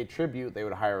wanted to pay tribute, they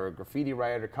would hire a graffiti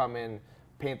writer to come in,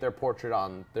 paint their portrait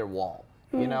on their wall,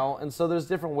 And so there's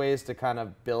different ways to kind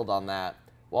of build on that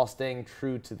while staying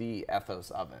true to the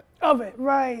ethos of it.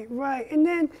 Right. And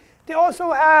then they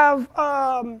also have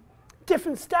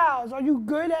different styles. Are you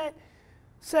good at,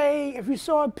 say, if you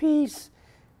saw a piece,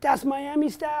 that's Miami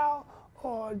style,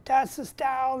 or that's the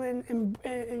style in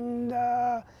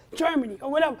Germany, or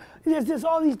whatever? There's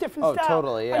all these different styles.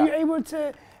 Totally, yeah. Are you able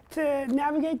to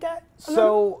navigate that?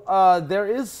 So there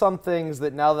is some things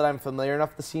that now that I'm familiar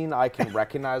enough with the scene, I can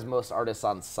recognize most artists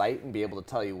on site and be able to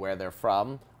tell you where they're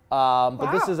from.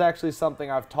 But this is actually something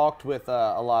I've talked with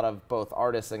a lot of both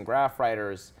artists and graph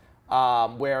writers,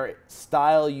 where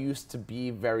style used to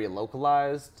be very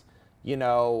localized. A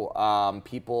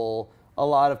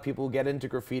lot of people who get into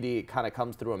graffiti, it kind of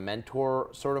comes through a mentor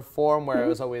sort of form where it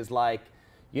was always like,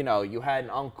 you had an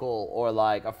uncle or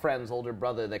like a friend's older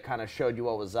brother that kind of showed you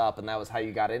what was up, and that was how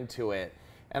you got into it.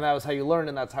 And that was how you learned,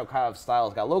 and that's how kind of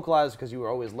styles got localized, because you were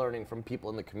always learning from people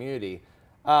in the community.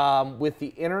 With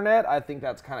the internet, I think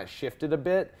that's kind of shifted a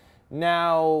bit.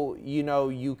 Now,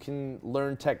 you can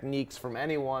learn techniques from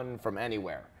anyone, from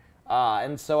anywhere.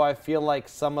 And so I feel like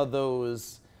some of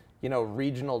those,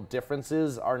 regional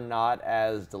differences are not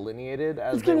as delineated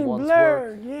as they once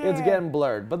were. Yeah. It's getting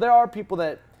blurred. But there are people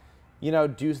that,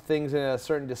 do things in a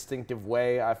certain distinctive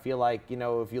way. I feel like,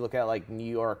 if you look at like New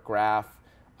York graph,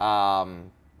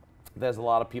 There's a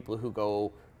lot of people who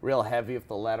go real heavy with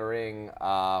the lettering,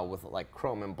 with like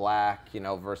chrome and black, you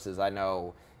know, versus I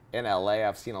know in LA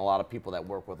I've seen a lot of people that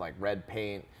work with like red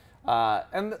paint.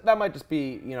 And that might just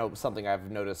be, you know, something I've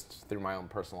noticed through my own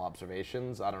personal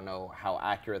observations. I don't know how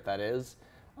accurate that is.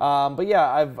 But yeah,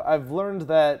 I've learned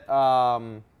that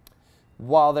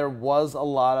while there was a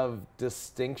lot of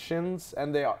distinctions,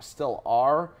 and they still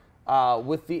are,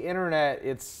 with the internet,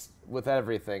 it's with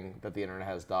everything that the internet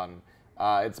has done,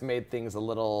 it's made things a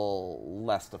little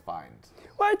less defined.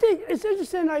 Well, I think it's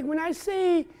interesting, like when I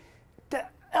see the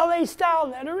LA style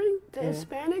lettering, the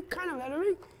Hispanic kind of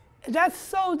lettering, that's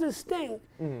so distinct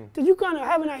that you kind of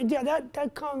have an idea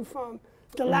that comes from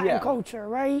the Latin culture,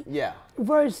 right? Yeah.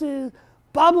 Versus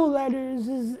bubble letters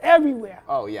is everywhere.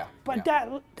 Oh yeah. But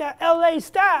that LA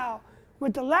style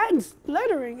with the Latin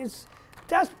lettering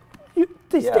that's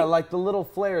distinct. Yeah, like the little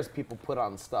flares people put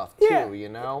on stuff too, you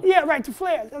know? Yeah, right, the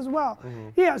flares as well.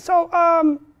 Yeah, so I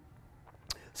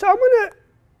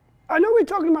know we're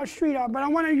talking about street art, but I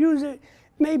want to use it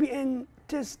maybe in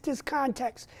this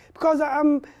context because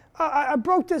I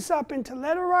broke this up into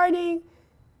letter writing,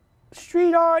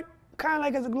 street art, kind of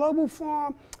like as a global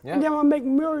form, and then I'll make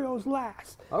murals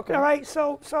last. Okay. All right,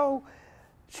 so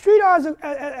street art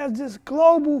as this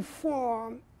global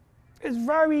form is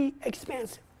very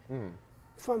expansive.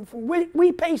 From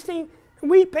wheat pasting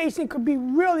could be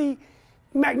really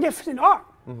magnificent art.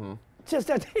 Just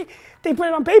that they put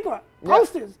it on paper,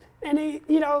 posters, and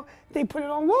they put it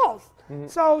on walls.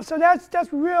 So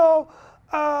that's real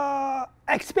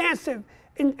expansive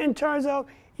in terms of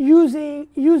using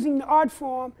the art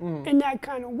form in that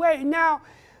kind of way. Now,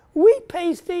 wheat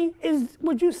pasting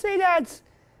would you say that's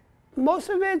most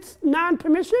of it's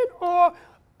non-permission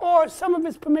or some of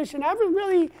it's permission? I haven't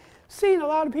really seen a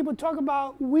lot of people talk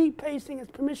about wheat pasting as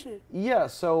permission. Yeah,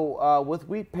 so with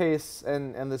wheat paste,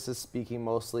 and this is speaking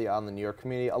mostly on the New York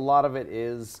community, a lot of it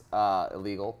is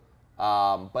illegal,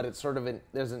 but it's sort of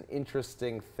there's an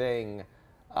interesting thing.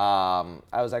 I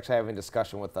was actually having a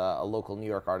discussion with a local New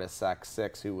York artist, Sack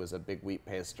 6, who was a big wheat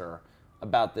paster,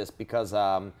 about this because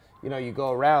you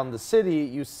go around the city,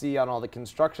 you see on all the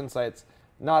construction sites,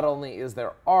 not only is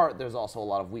there art, there's also a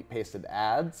lot of wheat pasted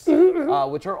ads,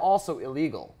 which are also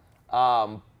illegal.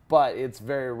 But it's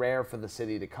very rare for the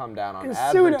city to come down on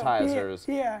advertisers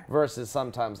versus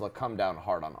sometimes they'll come down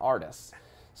hard on artists.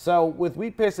 So with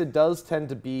wheat paste, it does tend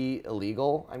to be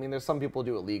illegal. I mean, there's some people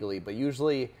who do it legally, but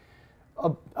usually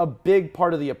a big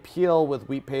part of the appeal with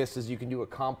wheat paste is you can do a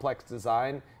complex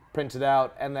design, print it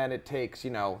out, and then it takes,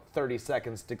 30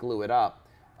 seconds to glue it up.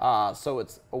 So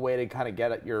it's a way to kind of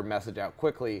get your message out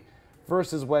quickly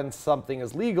versus when something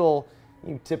is legal,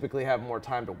 you typically have more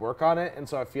time to work on it, and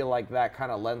so I feel like that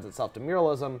kind of lends itself to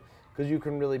muralism because you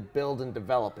can really build and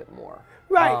develop it more.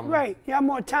 Right. You have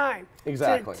more time to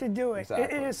do it.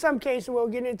 Exactly. And in some cases, we'll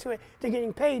get into it, they're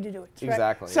getting paid to do it. Right?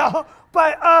 Exactly. So,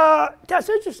 but that's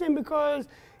interesting because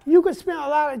you could spend a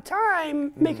lot of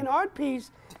time making an art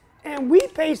piece, and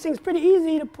wheat pasting is pretty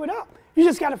easy to put up. You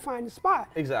just got to find the spot.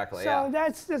 Exactly. So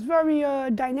that's very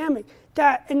dynamic.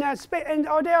 That in that space, and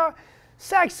are there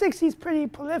Sack 60 is pretty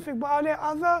prolific, but are there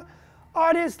other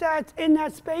artists that's in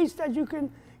that space that you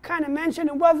can kind of mention,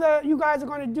 and whether you guys are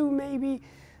going to do maybe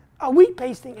a wheat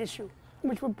pasting issue,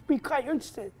 which would be quite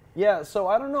interesting. Yeah, so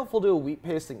I don't know if we'll do a wheat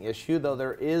pasting issue, though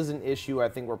there is an issue I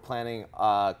think we're planning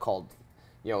called,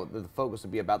 the focus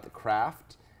would be about the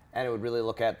craft, and it would really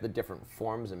look at the different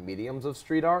forms and mediums of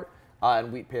street art,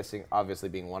 and wheat pasting obviously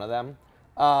being one of them.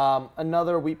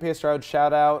 Another wheat paster I would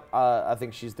shout out, I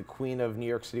think she's the queen of New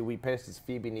York City wheat paste, is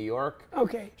Phoebe New York.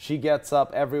 Okay. She gets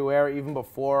up everywhere. Even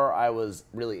before I was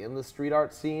really in the street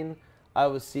art scene, I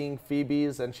was seeing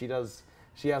Phoebe's, and she has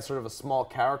sort of a small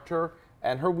character,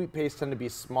 and her wheat paste tend to be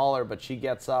smaller, but she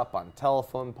gets up on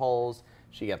telephone poles,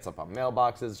 she gets up on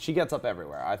mailboxes, she gets up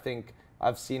everywhere. I think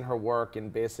I've seen her work in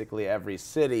basically every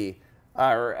city,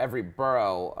 or every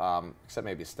borough, except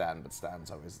maybe Staten, but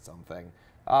Staten's always its own thing.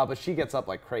 But she gets up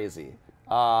like crazy.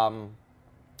 I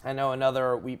know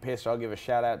another wheat paster I'll give a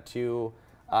shout out to.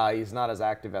 He's not as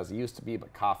active as he used to be,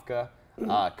 but Kafka.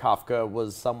 Kafka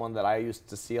was someone that I used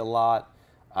to see a lot.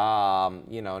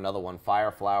 Another one,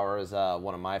 Fireflower, is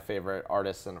one of my favorite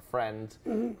artists and a friend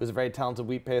who's a very talented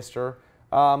wheat paster.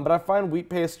 But I find wheat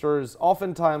pasters,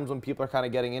 oftentimes when people are kind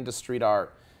of getting into street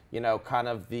art, kind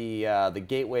of the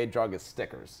gateway drug is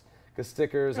stickers. Because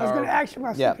stickers I was going to ask you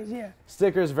about stickers, yeah.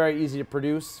 Stickers, very easy to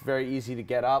produce, very easy to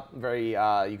get up,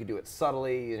 you can do it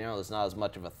subtly, there's not as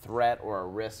much of a threat or a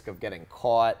risk of getting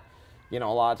caught. A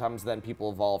lot of times then people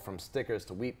evolve from stickers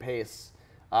to wheat paste.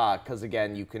 because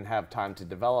again, you can have time to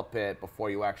develop it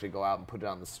before you actually go out and put it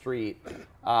on the street.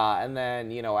 And then,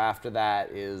 you know, after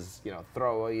that is, you know,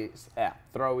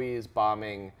 throwies,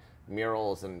 bombing,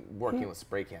 murals, and working with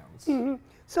spray cans.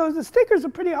 So the stickers are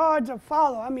pretty hard to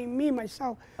follow. I mean, me,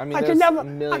 myself. I mean, there's a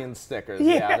million stickers.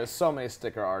 Yeah, there's so many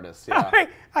sticker artists. Yeah.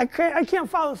 I can't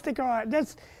follow sticker art.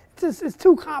 That's just, it's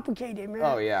too complicated, man.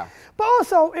 Oh, yeah. But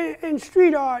also in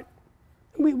street art,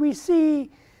 we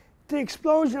see the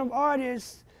explosion of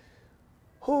artists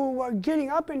who were getting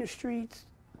up in the streets,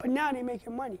 but now they're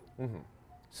making money.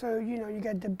 So, you know, you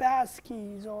got the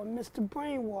Baskis or Mr.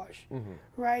 Brainwash,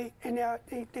 right? And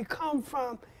they come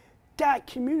from that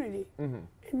community. And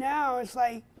now it's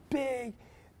like big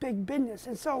business.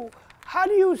 And so how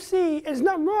do you see, there's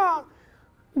nothing wrong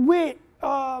with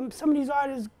some of these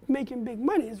artists making big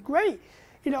money. It's great,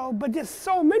 you know, but there's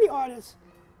so many artists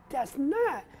that's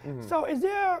not. So is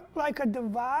there like a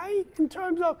divide in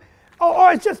terms of,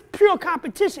 or it's just pure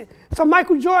competition? So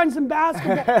Michael Jordan's in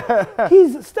basketball,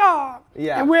 he's a star,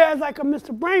 and whereas like a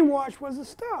Mr. Brainwash was a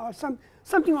star, or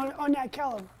something on that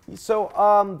caliber.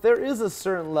 So there is a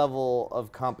certain level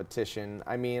of competition.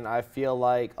 I mean, I feel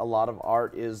like a lot of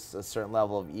art is a certain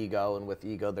level of ego, and with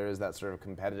ego there is that sort of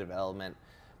competitive element.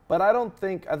 But I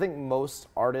think most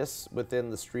artists within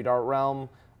the street art realm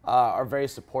are very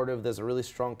supportive. There's a really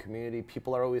strong community.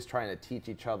 People are always trying to teach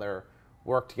each other,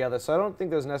 work together. So I don't think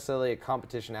there's necessarily a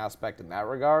competition aspect in that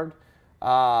regard.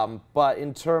 But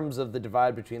in terms of the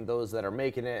divide between those that are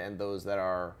making it and those that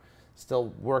are still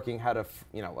working how to,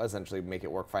 you know, essentially make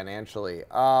it work financially,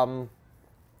 a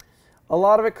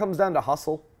lot of it comes down to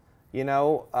hustle, you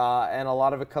know, and a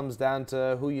lot of it comes down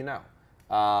to who you know.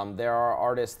 There are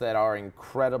artists that are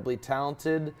incredibly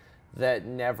talented that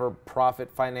never profit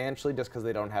financially just because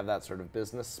they don't have that sort of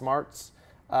business smarts.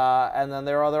 And then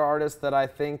there are other artists that I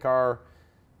think are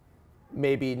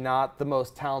maybe not the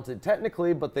most talented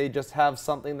technically, but they just have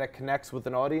something that connects with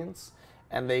an audience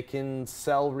and they can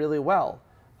sell really well.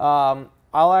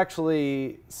 I'll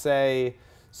actually say,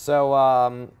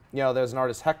 so, you know, there's an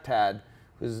artist, Hectad,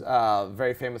 who's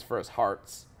very famous for his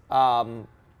hearts. And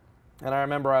I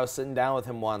remember I was sitting down with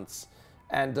him once,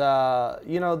 and,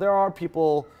 you know, there are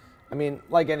people, I mean,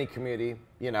 like any community,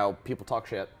 you know, people talk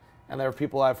shit. And there are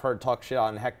people I've heard talk shit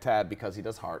on Hectad because he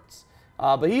does hearts.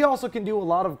 But he also can do a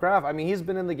lot of graph. I mean, he's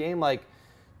been in the game like,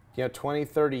 you know, 20,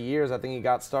 30 years. I think he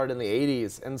got started in the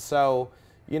 80s. And so,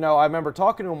 you know, I remember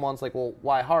talking to him once, like, well,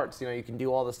 why hearts? You know, you can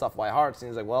do all this stuff, why hearts? And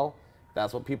he's like, well,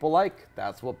 that's what people like.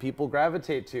 That's what people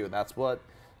gravitate to. That's what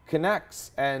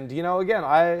connects. And, you know,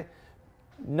 again,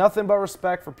 nothing but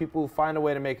respect for people who find a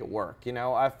way to make it work. You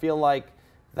know, I feel like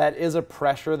that is a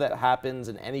pressure that happens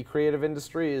in any creative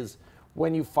industry, is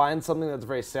when you find something that's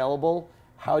very saleable,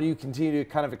 how do you continue to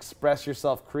kind of express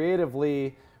yourself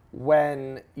creatively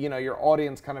when, you know, your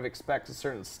audience kind of expects a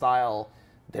certain style?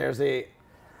 There's a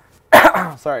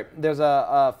there's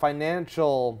a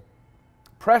financial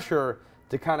pressure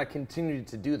to kind of continue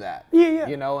to do that.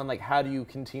 You know, and like, how do you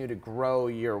continue to grow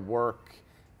your work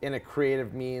in a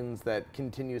creative means that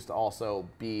continues to also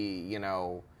be, you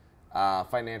know,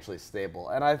 financially stable?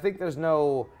 And I think there's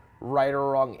no right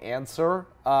or wrong answer.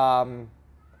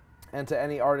 And to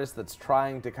any artist that's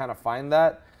trying to kind of find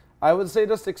that, I would say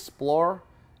just explore,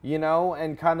 you know,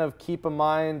 and kind of keep in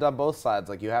mind on both sides.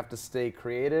 Like, you have to stay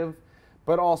creative,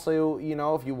 but also, you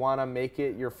know, if you want to make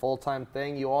it your full-time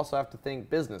thing, you also have to think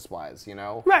business-wise, you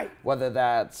know? Right. Whether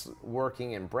that's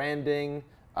working in branding,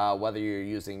 whether you're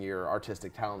using your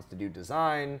artistic talents to do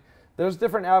design. There's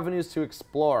different avenues to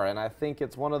explore, and I think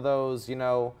it's one of those, you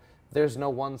know, there's no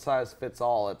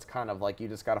one-size-fits-all. It's kind of like you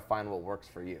just got to find what works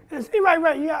for you.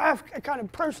 Right. Yeah, I have to kind of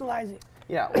personalize it.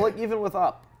 Yeah, well, like even with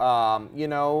Up, you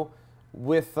know,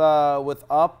 with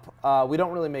Up, we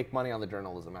don't really make money on the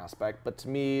journalism aspect, but to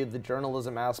me, the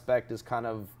journalism aspect is kind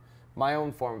of my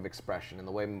own form of expression and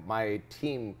the way my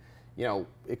team, you know,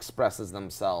 expresses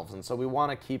themselves. And so we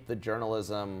want to keep the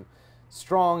journalism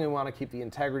strong, and we want to keep the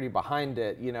integrity behind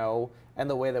it, you know, and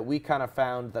the way that we kind of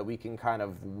found that we can kind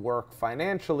of work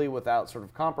financially without sort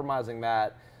of compromising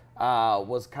that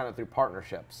was kind of through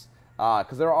partnerships.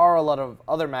 Because there are a lot of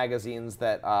other magazines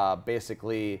that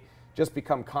basically just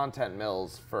become content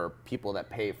mills for people that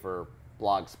pay for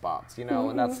blog spots, you know,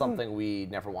 and that's something we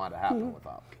never want to happen with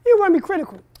Up. You want to be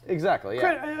critical. Exactly,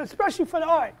 yeah. Especially for the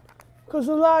art. Because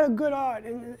there's a lot of good art,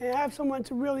 and have someone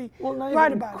to really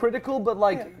write about critical, but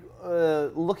like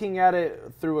looking at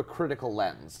it through a critical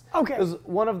lens. Okay. Because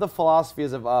one of the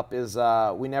philosophies of Up is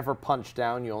we never punch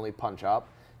down, you only punch up.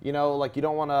 You know, like, you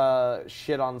don't want to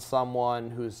shit on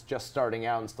someone who's just starting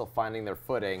out and still finding their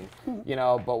footing, you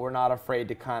know, but we're not afraid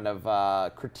to kind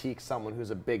of critique someone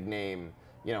who's a big name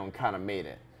and kind of made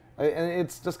it. And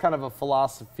it's just kind of a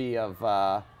philosophy of,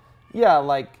 yeah,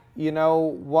 like,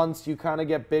 once you kind of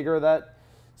get bigger, that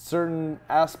certain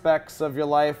aspects of your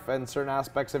life and certain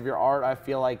aspects of your art, I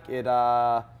feel like it,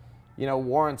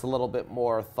 warrants a little bit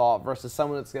more thought versus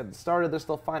someone that's getting started, they're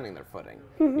still finding their footing,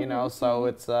 so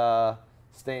it's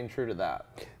staying true to that.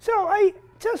 So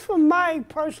just from my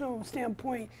personal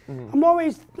standpoint, I'm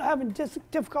always having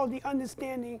difficulty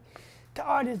understanding the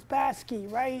artist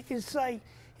Baskey, right? It's like,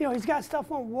 he's got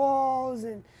stuff on walls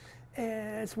and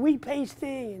it's wheat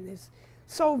pasting and it's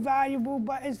so valuable,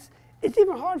 but it's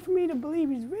even hard for me to believe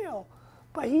he's real,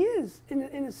 but he is in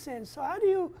a sense. So how do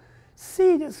you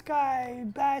see this guy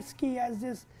Baskey as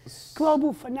this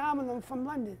global phenomenon from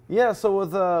London? Yeah,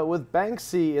 so with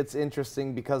Banksy, it's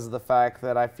interesting because of the fact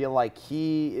that I feel like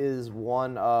he is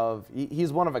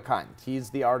he's one of a kind. He's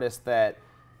the artist that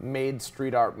made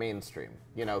street art mainstream.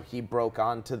 He broke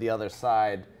onto the other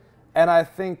side. And I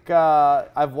think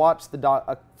I've watched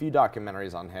a few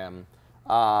documentaries on him,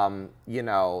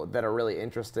 that are really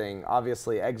interesting.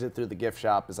 Obviously, Exit Through the Gift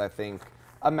Shop is, I think,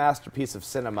 a masterpiece of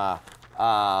cinema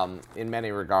in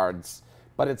many regards.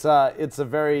 But it's a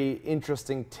very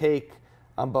interesting take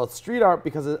on both street art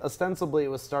because ostensibly it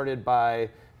was started by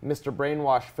Mr.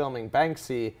 Brainwash filming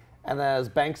Banksy. And then as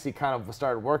Banksy kind of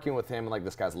started working with him, like,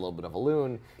 this guy's a little bit of a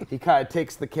loon, he kind of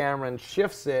takes the camera and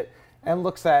shifts it and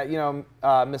looks at,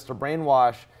 Mr.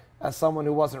 Brainwash as someone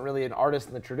who wasn't really an artist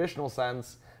in the traditional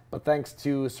sense, but thanks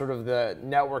to sort of the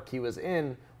network he was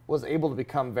in, was able to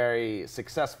become very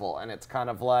successful. And it's kind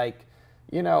of like,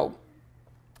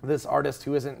 this artist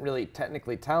who isn't really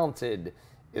technically talented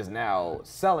is now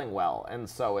selling well. And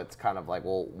so it's kind of like,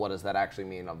 well, what does that actually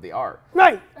mean of the art?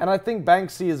 Right. And I think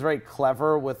Banksy is very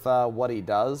clever with what he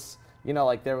does.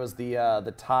 Like there was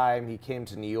the time he came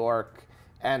to New York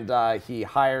and he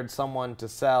hired someone to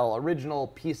sell original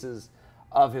pieces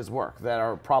of his work that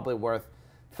are probably worth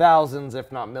thousands,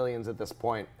 if not millions at this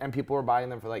point, and people were buying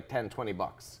them for like 10, 20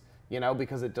 bucks,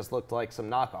 because it just looked like some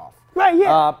knockoff. Right,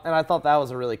 yeah. And I thought that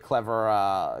was a really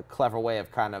clever way of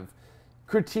kind of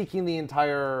critiquing the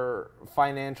entire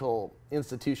financial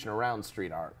institution around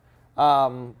street art.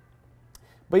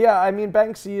 But yeah, I mean,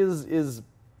 Banksy is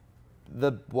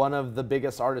one of the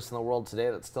biggest artists in the world today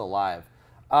that's still alive.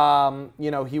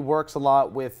 He works a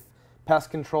lot with Pest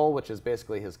Control, which is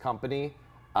basically his company.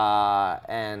 He has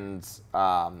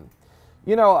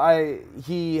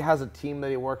a team that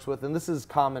he works with, and this is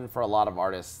common for a lot of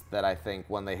artists that I think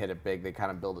when they hit it big, they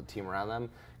kind of build a team around them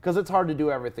because it's hard to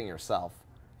do everything yourself.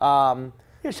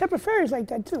 Shepard Fairey's like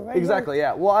that too, right? Exactly,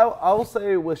 yeah. Well, I will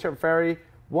say with Shepard Fairey,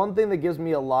 one thing that gives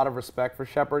me a lot of respect for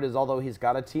Shepard is although he's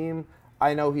got a team,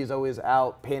 I know he's always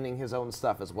out painting his own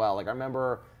stuff as well. Like I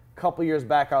remember a couple years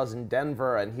back I was in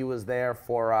Denver and he was there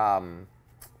for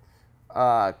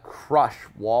Crush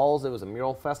Walls. It was a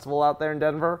mural festival out there in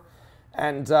Denver.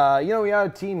 And, he had a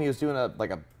team. He was doing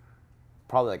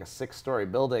probably like a 6-story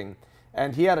building.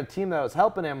 And he had a team that was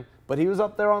helping him, but he was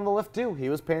up there on the lift too. He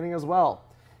was painting as well.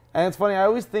 And it's funny, I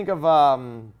always think of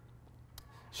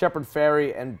Shepard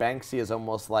Fairey and Banksy as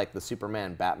almost like the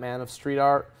Superman, Batman of street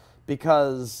art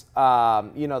because,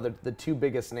 the two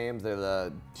biggest names, they're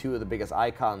the two of the biggest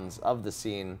icons of the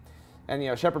scene.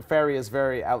 And, Shepard Fairey is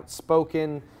very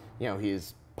outspoken.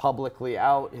 He's publicly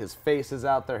out. His face is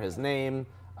out there, his name.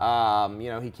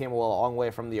 He came a long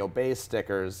way from the Obey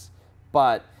stickers,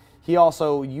 but he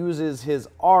also uses his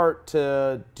art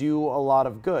to do a lot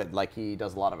of good. Like he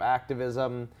does a lot of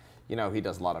activism, he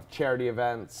does a lot of charity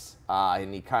events,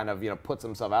 and he kind of, puts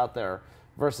himself out there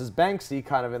versus Banksy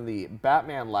kind of in the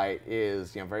Batman light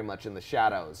is, very much in the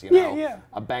shadows, Yeah.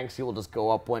 A Banksy will just go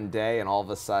up one day and all of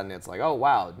a sudden it's like, oh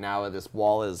wow, now this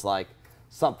wall is like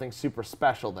something super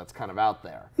special that's kind of out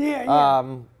there.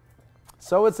 Yeah.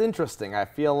 So it's interesting. I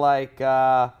feel like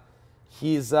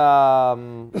he's,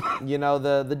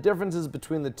 the differences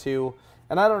between the two,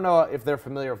 and I don't know if they're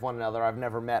familiar with one another. I've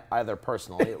never met either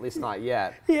personally, at least not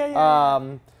yet.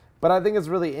 Yeah. But I think it's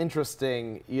really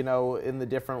interesting, in the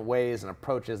different ways and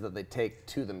approaches that they take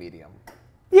to the medium.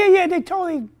 Yeah, they're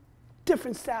totally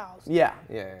different styles. Yeah.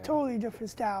 Totally different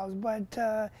styles, but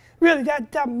really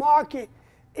that market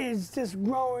is just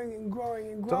growing and growing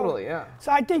and growing. Totally, yeah.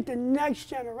 So I think the next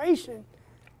generation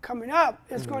coming up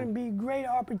is going to be a great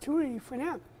opportunity for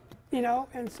them,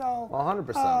 and so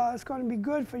 100%. It's going to be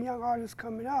good for young artists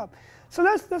coming up. So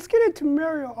let's get into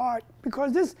mural art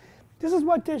because this is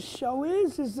what this show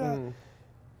is a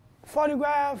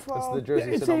photograph. It's the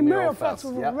Jersey it's City a mural Fest,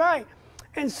 festival, yep. right?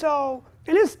 And so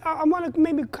I want to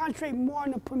maybe concentrate more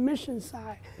on the permission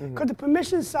side because the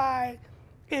permission side.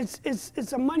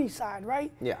 It's a money side, right?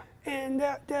 Yeah. And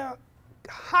they're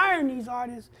hiring these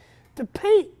artists to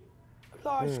paint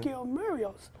large-scale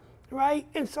murals, right?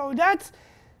 And so that's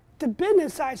the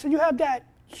business side. So you have that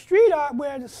street art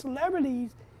where the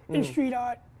celebrities in street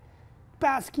art,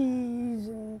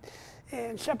 Baskis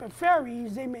and Shepard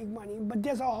Ferries, they make money. But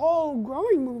there's a whole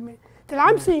growing movement that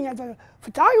I'm seeing as a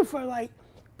photographer. Like,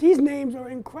 these names are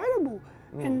incredible,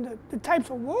 and the types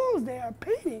of walls they are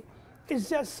painting is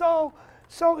just so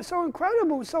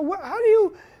incredible. So how do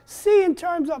you see in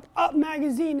terms of Up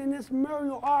Magazine and this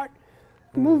mural art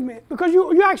movement? Because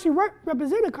you actually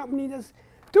represent a company that's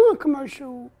doing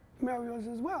commercial murals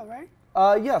as well, right?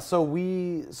 Yeah,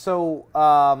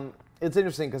 it's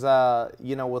interesting because,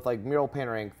 you know, with like Mural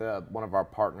Painter Inc., one of our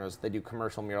partners, they do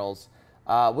commercial murals,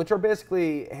 which are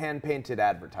basically hand-painted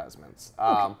advertisements,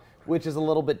 which is a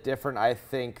little bit different, I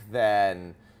think,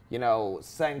 than, you know,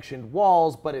 sanctioned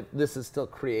walls, but this is still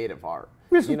creative art.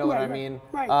 You know what I mean?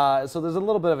 Right. So there's a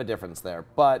little bit of a difference there.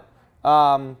 But,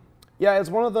 yeah,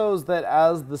 it's one of those that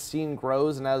as the scene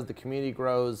grows and as the community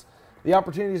grows, the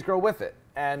opportunities grow with it.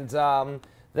 And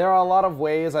there are a lot of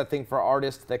ways, I think, for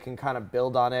artists that can kind of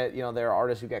build on it. You know, there are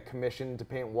artists who get commissioned to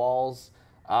paint walls,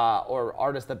 or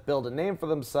artists that build a name for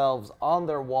themselves on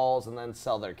their walls and then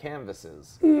sell their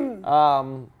canvases.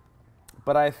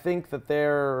 But I think that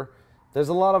there's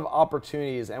a lot of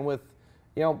opportunities. And with,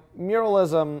 you know,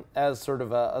 muralism as sort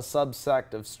of a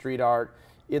subsect of street art,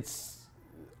 it's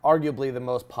arguably the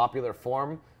most popular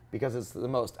form because it's the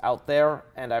most out there,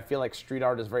 and I feel like street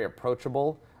art is very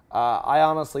approachable. I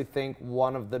honestly think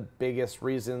one of the biggest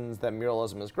reasons that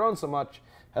muralism has grown so much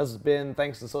has been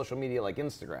thanks to social media like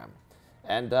Instagram.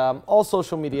 And all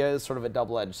social media is sort of a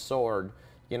double-edged sword,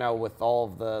 you know, with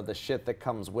all of the shit that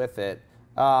comes with it.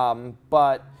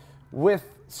 But with,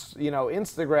 you know,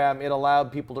 Instagram, it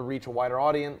allowed people to reach a wider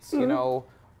audience. You know,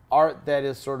 art that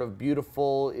is sort of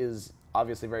beautiful is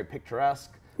obviously very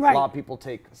picturesque. Right. A lot of people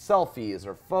take selfies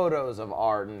or photos of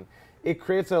art, and it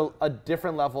creates a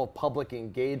different level of public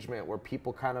engagement where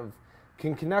people kind of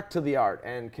can connect to the art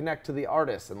and connect to the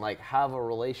artist and like have a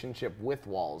relationship with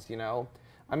walls, you know?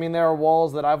 I mean, there are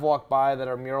walls that I've walked by that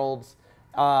are murals,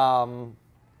 and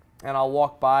I'll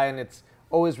walk by and it's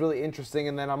always really interesting,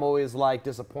 and then I'm always like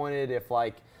disappointed if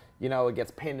like, you know, it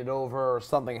gets painted over or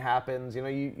something happens. You know,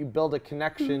 you build a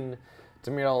connection to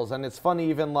murals, and it's funny,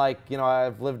 even like, you know,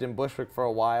 I've lived in Bushwick for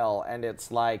a while, and it's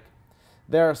like,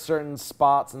 there are certain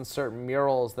spots and certain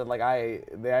murals that like I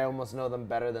almost know them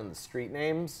better than the street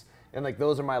names, and like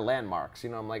those are my landmarks. You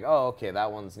know, I'm like, oh, okay,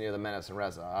 that one's near the Menace and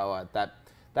Reza. Oh,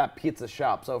 that pizza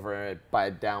shop's over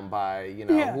down by, you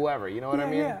know, whoever. You know what I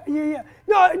mean? Yeah.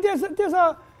 No,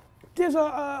 there's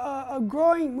a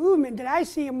growing movement that I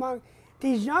see among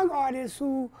these young artists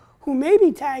who may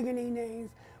be tagging their names,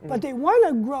 but they want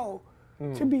to grow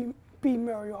to be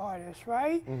mural artists,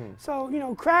 right? So, you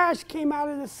know, Crash came out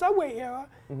of the Subway era,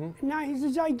 and now he's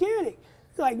a gigantic,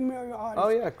 like, mural artist. Oh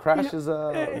yeah, Crash is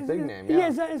a big name. Yeah,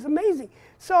 it's amazing.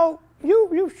 So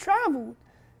you've traveled,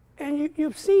 and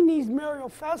you've seen these mural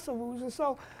festivals, and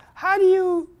so how do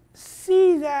you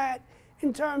see that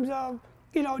in terms of,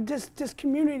 you know, this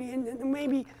community, and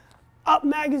maybe Up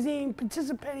Magazine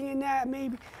participating in that?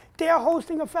 Maybe they're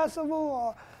hosting a festival,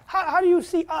 or how do you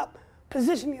see Up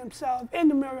positioning himself in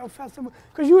the mural festival?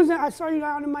 Because I saw you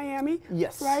down in Miami,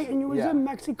 yes, right, and you was in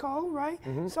Mexico, right?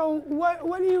 So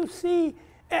what do you see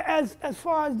as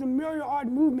far as the mural art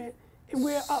movement and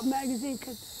where Up Magazine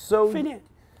could fit in?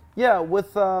 Yeah,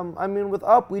 with I mean, with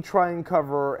Up, we try and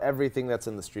cover everything that's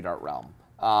in the street art realm,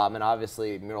 and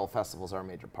obviously mural festivals are a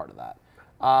major part of that.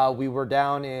 We were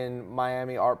down in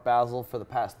Miami Art Basel for the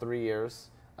past 3 years.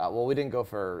 Well, we didn't go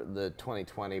for the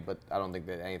 2020, but I don't think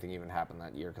that anything even happened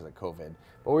that year because of COVID.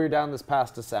 But we were down this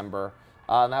past December,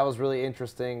 and that was really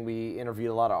interesting. We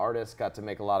interviewed a lot of artists, got to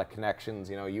make a lot of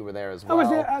connections. You know, you were there as well. I was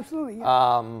there, absolutely.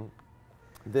 Yeah.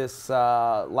 This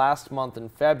last month in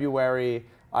February,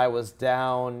 I was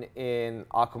down in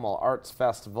Acapulco Arts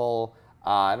Festival,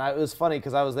 and it was funny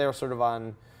because I was there sort of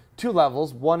on two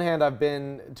levels. One hand, I've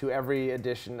been to every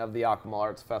edition of the Acapulco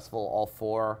Arts Festival, all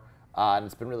four. And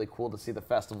it's been really cool to see the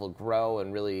festival grow,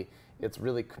 and it's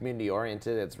really community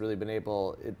oriented. It's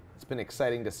been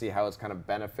exciting to see how it's kind of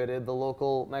benefited the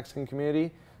local Mexican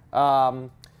community. But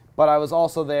I was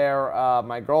also there,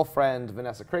 my girlfriend,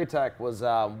 Vanessa Kratek, was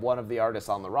one of the artists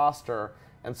on the roster,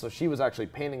 and so she was actually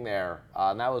painting there,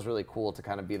 and that was really cool to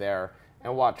kind of be there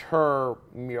and watch her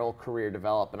mural career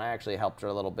develop, and I actually helped her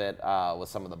a little bit with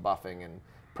some of the buffing and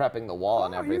prepping the wall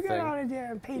and everything. You got out of there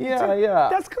and painted too. Yeah.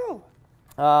 That's cool.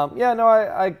 Yeah,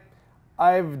 no,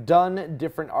 I've done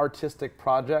different artistic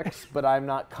projects, but I'm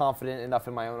not confident enough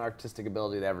in my own artistic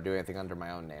ability to ever do anything under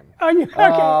my own name. Okay.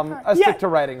 I stick to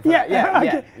writing for that.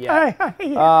 Yeah.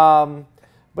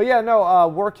 But yeah, no,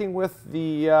 working with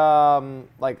the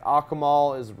like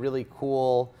Akamal is really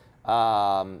cool.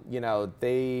 You know,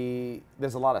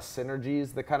 there's a lot of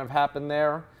synergies that kind of happen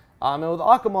there. And with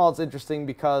Akamal, it's interesting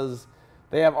because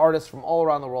they have artists from all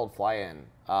around the world fly in.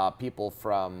 People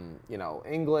from, you know,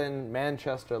 England,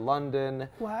 Manchester, London.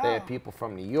 Wow. They have people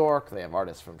from New York. They have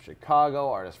artists from Chicago,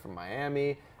 artists from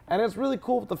Miami. And it's really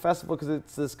cool with the festival because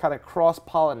it's this kind of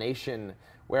cross-pollination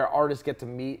where artists get to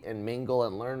meet and mingle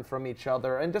and learn from each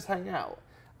other and just hang out.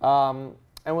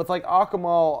 And with like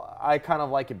Akamal, I kind of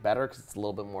like it better because it's a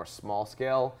little bit more small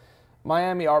scale.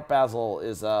 Miami Art Basel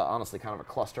is honestly kind of a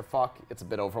clusterfuck. It's a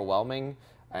bit overwhelming.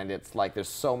 And it's like there's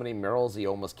so many murals you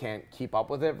almost can't keep up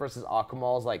with it, versus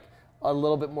Akamal is like a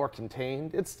little bit more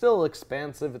contained. It's still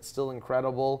expansive, it's still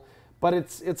incredible, but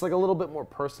it's like a little bit more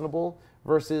personable,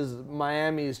 versus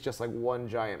Miami is just like one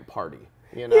giant party,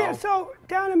 you know? Yeah, so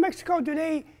down in Mexico, do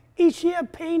they each year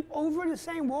paint over the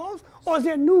same walls, or is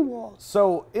there new walls?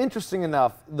 So interesting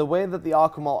enough, the way that the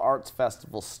Akamal Arts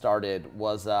Festival started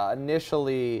was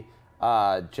initially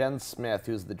Jen Smith,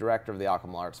 who's the director of the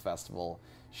Akamal Arts Festival.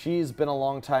 She's been a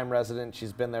long-time resident.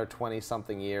 She's been there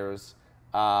 20-something years.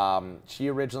 She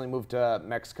originally moved to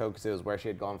Mexico because it was where she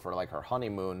had gone for like her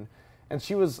honeymoon. And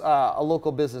she was a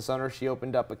local business owner. She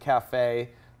opened up a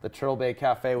cafe, the Turtle Bay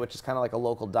Cafe, which is kind of like a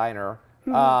local diner.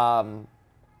 And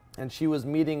she was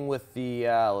meeting with the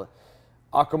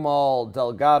Akamal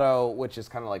Delgado, which is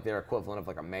kind of like their equivalent of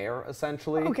like a mayor,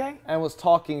 essentially. Okay. And was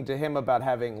talking to him about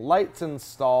having lights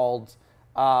installed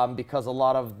because a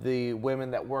lot of the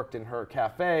women that worked in her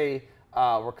cafe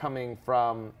were coming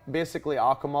from, basically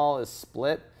Akamal is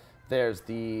split. There's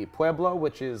the Pueblo,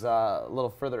 which is a little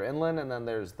further inland, and then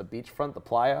there's the beachfront, the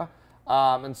playa.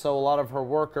 And so a lot of her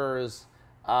workers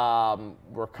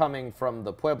were coming from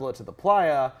the Pueblo to the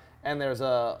playa, and there's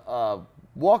a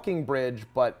walking bridge,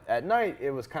 but at night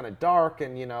it was kind of dark,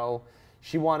 and you know,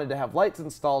 she wanted to have lights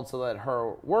installed so that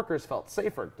her workers felt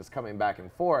safer just coming back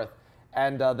and forth.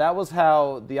 And that was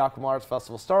how the Akamal Arts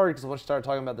Festival started, because when she started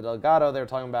talking about the Delgado, they were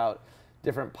talking about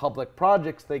different public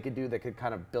projects they could do that could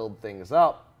kind of build things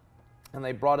up. And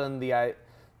they brought in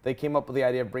they came up with the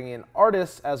idea of bringing in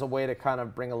artists as a way to kind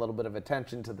of bring a little bit of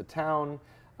attention to the town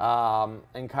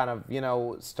and kind of, you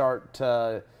know, start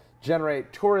to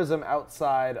generate tourism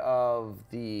outside of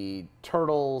the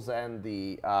turtles and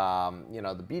the, you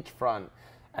know, the beachfront.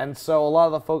 And so a lot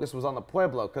of the focus was on the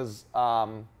Pueblo because,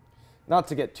 not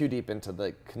to get too deep into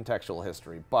the contextual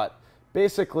history, but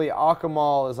basically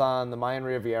Akamal is on the Mayan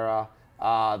Riviera.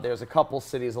 There's a couple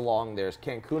cities along. There's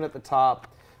Cancun at the top,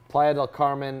 Playa del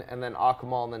Carmen, and then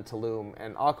Akamal, and then Tulum.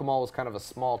 And Akamal was kind of a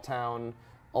small town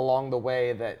along the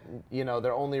way that, you know,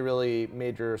 their only really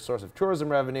major source of tourism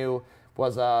revenue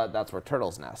was, that's where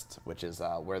turtles nest, which is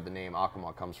where the name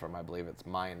Akamal comes from. I believe it's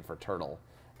Mayan for turtle.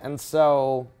 And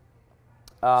so...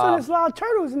 so there's a lot of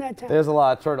turtles in that town. There's a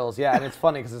lot of turtles, yeah, and it's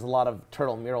funny because there's a lot of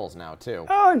turtle murals now, too.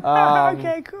 Oh, no.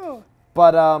 Okay, cool.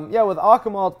 But yeah, with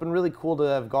Akamal, it's been really cool to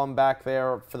have gone back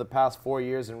there for the past 4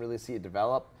 years and really see it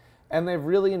develop. And they've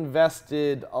really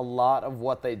invested a lot of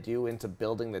what they do into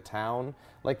building the town.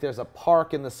 Like there's a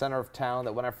park in the center of town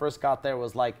that when I first got there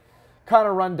was like kind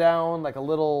of run down, like a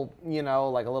little, you know,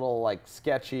 like a little like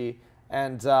sketchy.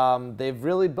 And they've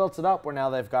really built it up where now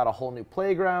they've got a whole new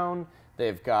playground.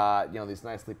 They've got, you know, these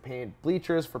nicely painted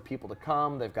bleachers for people to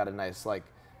come. They've got a nice like,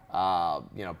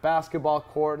 you know, basketball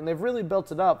court, and they've really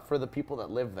built it up for the people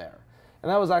that live there. And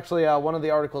that was actually one of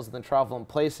the articles in the Travel and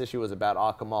Place issue was about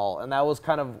Akamal, and that was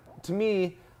kind of, to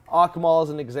me, Akamal is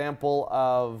an example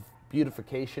of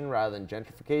beautification rather than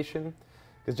gentrification,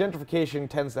 because gentrification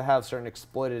tends to have certain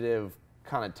exploitative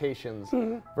connotations,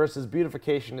 versus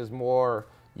beautification is more,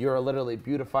 you're literally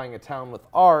beautifying a town with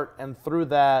art, and through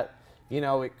that, you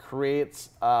know, it creates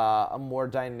a more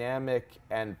dynamic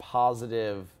and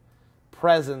positive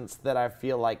presence that I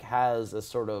feel like has a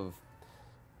sort of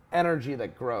energy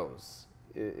that grows,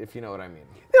 if you know what I mean.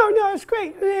 No, it's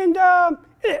great. And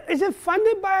is it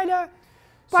funded by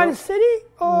the city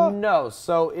or? No,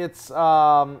 so it's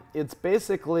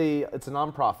basically it's a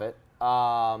nonprofit.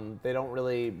 They don't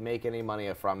really make any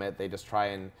money from it. They just try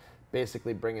and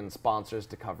basically bring in sponsors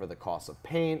to cover the cost of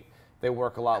paint. They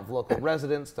work a lot with local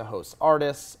residents to host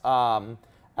artists.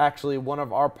 Actually, one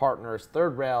of our partners,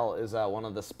 Third Rail, is one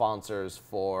of the sponsors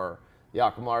for the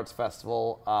Akamal Arts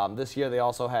Festival. This year they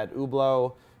also had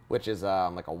Hublot, which is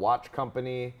like a watch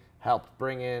company, helped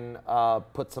bring in,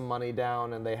 put some money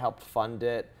down, and they helped fund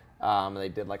it. They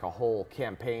did like a whole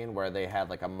campaign where they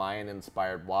had like a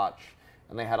Mayan-inspired watch,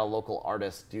 and they had a local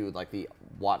artist do like the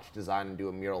watch design and do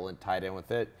a mural and tie it in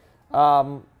with it.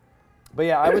 But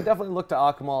yeah, I would definitely look to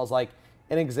Akamal as like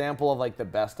an example of like the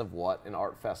best of what an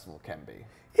art festival can be.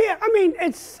 Yeah, I mean,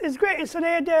 it's great. And so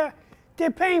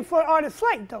they're paying for artist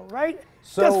flight, though, right?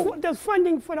 So there's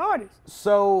funding for the artists.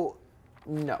 So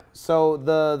no. So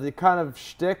the kind of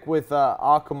shtick with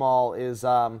Akamal is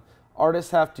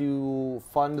artists have to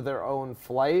fund their own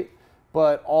flight,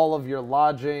 but all of your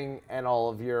lodging and all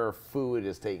of your food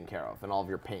is taken care of, and all of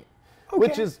your paint,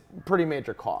 which is pretty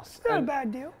major cost. It's not a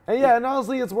bad deal. And yeah, and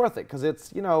honestly, it's worth it because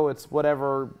it's it's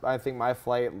whatever. I think my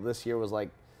flight this year was like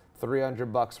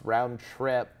 $300 round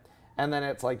trip, and then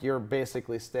it's like you're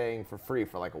basically staying for free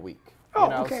for like a week.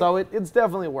 Okay. So it's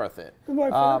definitely worth it.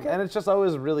 Okay. And it's just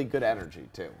always really good energy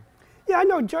too. Yeah, I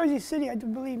know Jersey City, I do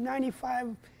believe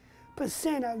 95%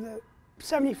 of the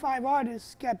 75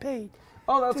 artists got paid.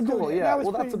 Oh, that's cool. That. Yeah. That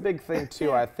Well, that's a big thing too.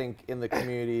 Yeah. I think in the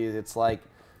community, it's like,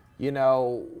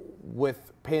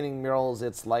 with painting murals,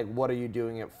 it's like, what are you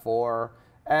doing it for?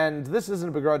 And this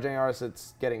isn't begrudging artists;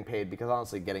 it's getting paid, because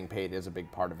honestly, getting paid is a big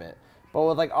part of it. But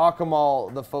with like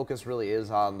Akamal, the focus really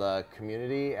is on the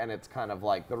community, and it's kind of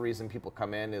like the reason people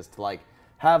come in is to like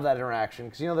have that interaction.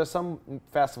 Because there's some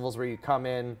festivals where you come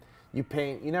in, you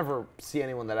paint, you never see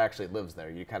anyone that actually lives there.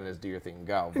 You kind of just do your thing and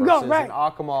go. Versus right. in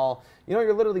Akamal,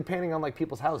 you're literally painting on like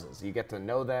people's houses. You get to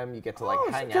know them, you get to like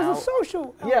hang out. There's a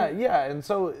social element. Yeah, and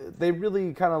so they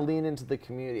really kind of lean into the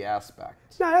community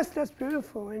aspect. No, that's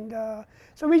beautiful. And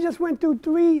so we just went through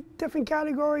 3 different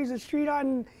categories of street art,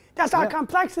 and that's how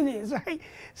complex it is, right?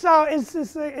 So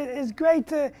it's great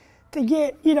to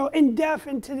get in depth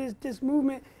into this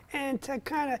movement and to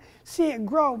kind of see it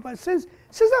grow. But since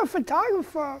I'm a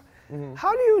photographer,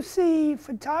 how do you see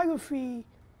photography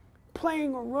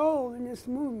playing a role in this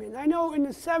movement? I know in the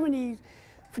 70s,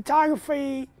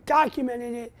 photography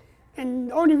documented it, and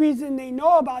the only reason they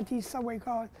know about these subway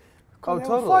cars because they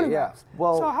were photographs. Yeah.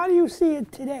 Well, so how do you see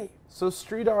it today? So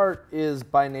street art is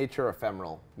by nature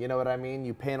ephemeral. You know what I mean?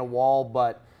 You paint a wall,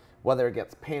 but whether it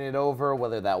gets painted over,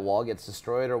 whether that wall gets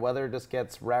destroyed, or whether it just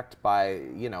gets wrecked by,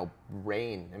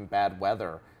 rain and bad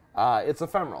weather, it's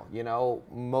ephemeral.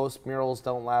 Most murals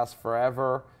don't last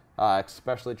forever,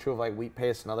 especially true of like wheat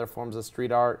paste and other forms of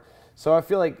street art. So I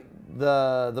feel like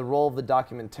the role of the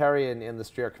documentarian in the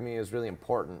street art community is really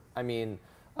important. I mean,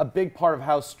 a big part of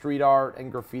how street art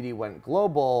and graffiti went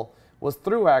global was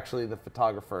through actually the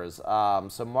photographers.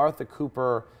 So Martha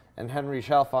Cooper and Henry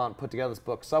Chalfant put together this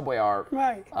book, Subway Art,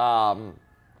 right?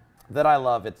 That I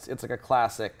love. It's like a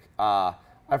classic.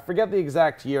 I forget the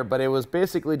exact year, but it was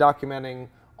basically documenting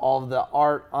all of the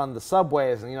art on the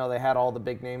subways, and they had all the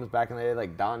big names back in the day,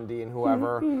 like Dondi and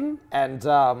whoever,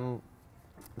 and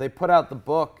they put out the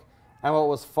book. And what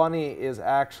was funny is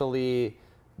actually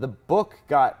the book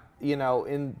got,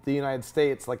 in the United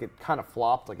States, like it kind of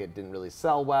flopped, like it didn't really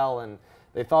sell well, and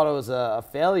they thought it was a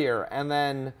failure. And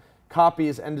then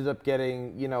copies ended up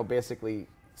getting, basically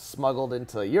smuggled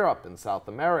into Europe and South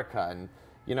America. And,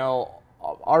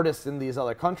 artists in these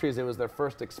other countries, it was their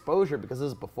first exposure because this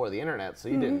is before the internet, so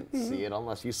you didn't see it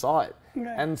unless you saw it.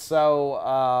 Right. And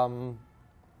so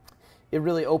it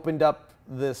really opened up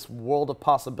this world of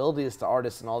possibilities to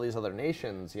artists in all these other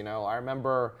nations. I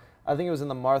remember, I think it was in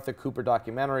the Martha Cooper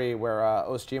documentary where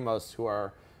Os Gimos, who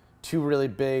are 2 really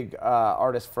big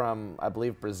artists from, I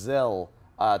believe, Brazil,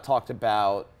 talked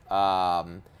about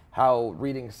how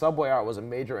reading subway art was a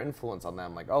major influence on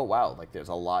them. Like, oh wow, like there's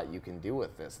a lot you can do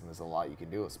with this, and there's a lot you can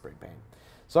do with spray paint.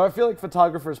 So I feel like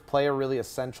photographers play a really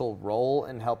essential role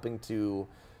in helping to,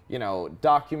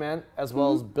 document as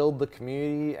well as build the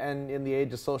community. And in the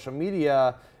age of social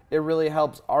media, it really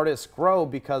helps artists grow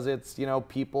because it's,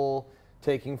 people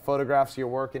taking photographs of your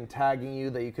work and tagging you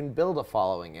that you can build a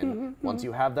following. And once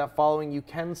you have that following, you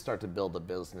can start to build a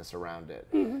business around it.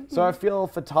 So I feel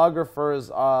photographers,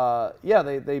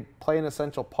 they play an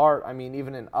essential part. I mean,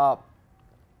 even in Up,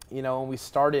 when we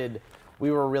started,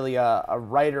 we were really a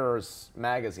writer's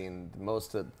magazine.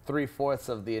 Most of 3/4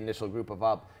 of the initial group of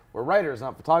Up were writers,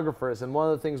 not photographers. And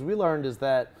one of the things we learned is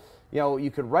that,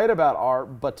 you could write about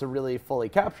art, but to really fully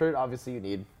capture it, obviously you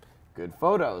need good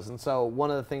photos. And so one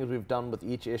of the things we've done with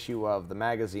each issue of the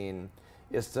magazine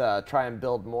is to try and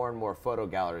build more and more photo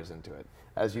galleries into it,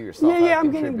 as you yourself have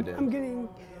contributed.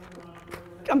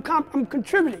 I'm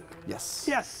contributing. Yes.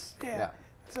 Yes. Yeah.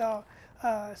 So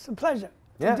it's a pleasure.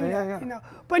 Yeah.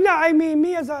 But no, I mean,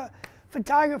 me as a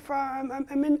photographer,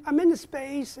 I'm in the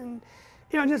space, and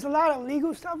there's a lot of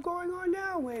legal stuff going on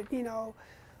now with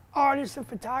artists and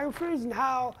photographers and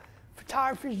how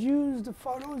photographers use the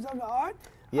photos of the art.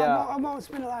 Yeah. I won't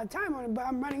spend a lot of time on it, but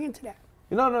I'm running into that.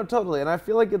 No, totally. And I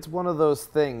feel like it's one of those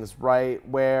things, right,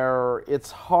 where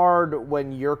it's hard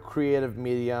when your creative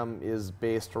medium is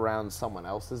based around someone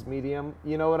else's medium.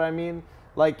 You know what I mean?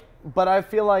 Like, but I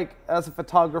feel like as a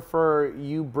photographer,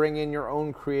 you bring in your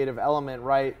own creative element,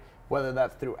 right? Whether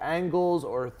that's through angles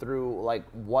or through like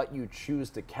what you choose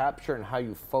to capture and how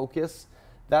you focus.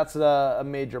 That's a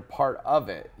major part of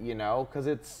it, you know, because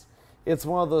it's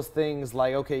one of those things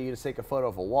like, okay, you just take a photo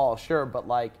of a wall, sure, but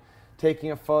like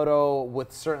taking a photo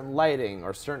with certain lighting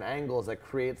or certain angles that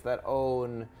creates that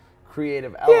own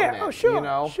creative element, yeah, oh, sure, you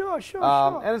know? Sure.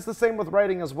 And it's the same with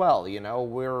writing as well, you know?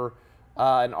 We're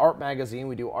an art magazine,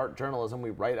 we do art journalism,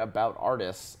 we write about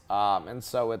artists, and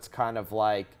so it's kind of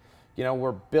like, you know,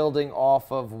 we're building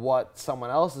off of what someone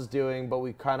else is doing, but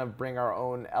we kind of bring our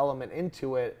own element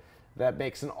into it that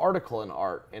makes an article an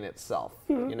art in itself,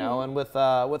 you know? And with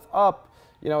Up,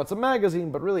 you know, it's a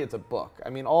magazine, but really it's a book. I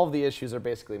mean, all of the issues are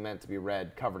basically meant to be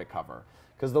read cover to cover,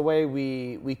 because the way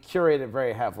we curate it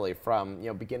very heavily from, you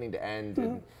know, beginning to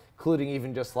end, including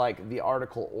even just like the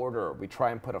article order, we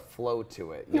try and put a flow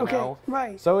to it, you know?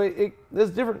 Right. So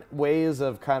there's different ways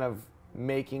of kind of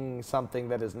making something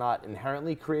that is not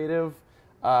inherently creative,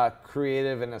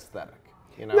 creative and aesthetic,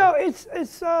 you know? No, it's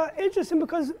interesting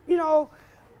because, you know,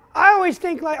 I always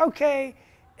think like, okay,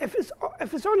 if it's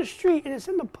on the street and it's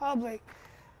in the public,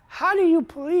 how do you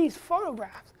police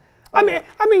photographs? Okay.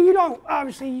 I mean, you don't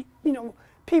obviously, you know,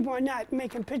 people are not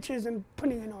making pictures and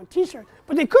putting it on T-shirts,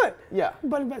 but they could. Yeah.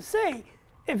 But say,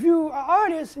 if you are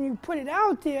an artist and you put it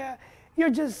out there, you're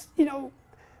just, you know,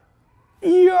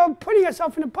 you're putting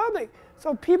yourself in the public.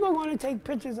 So people are going to take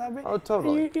pictures of it. Oh,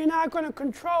 totally. You're not going to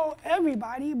control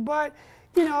everybody, but,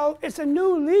 you know, it's a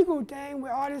new legal thing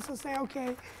where artists are saying,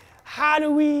 okay, how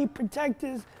do we protect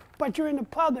this? But you're in the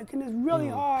public, and it's really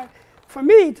hard for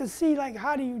me to see, like,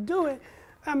 how do you do it?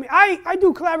 I mean, I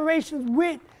do collaborations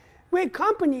with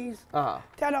companies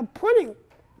that are putting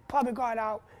public art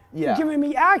out, and giving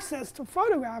me access to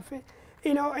photograph it,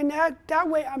 you know, and that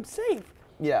way I'm safe.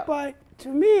 Yeah. But to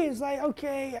me, it's like,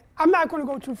 okay, I'm not going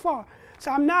to go too far.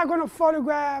 So I'm not going to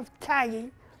photograph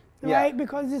tagging, right?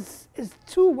 Because it's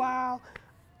too wild.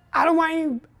 I don't want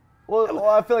any. Well,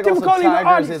 I feel like also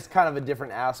taggers is kind of a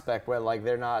different aspect where like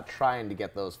they're not trying to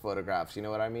get those photographs. You know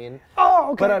what I mean?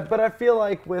 Oh, okay. But I feel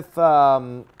like with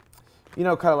you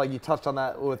know, kind of like you touched on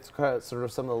that with sort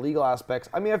of some of the legal aspects.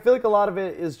 I mean, I feel like a lot of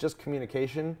it is just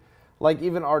communication. Like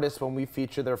even artists, when we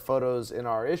feature their photos in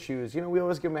our issues, you know, we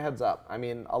always give them a heads up. I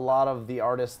mean, a lot of the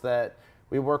artists that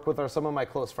we work with are some of my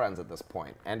close friends at this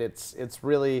point, and it's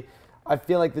really, I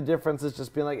feel like the difference is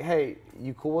just being like, hey,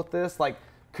 you cool with this? Like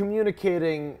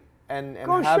communicating and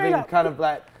having kind of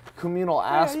that communal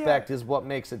aspect is what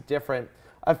makes it different.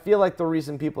 I feel like the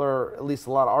reason people are, at least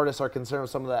a lot of artists are concerned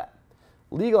with some of the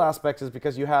legal aspects is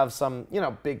because you have some, you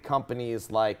know, big companies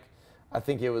like, I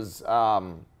think it was,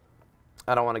 I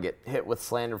don't want to get hit with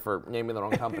slander for naming the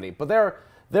wrong company, but there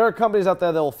are companies out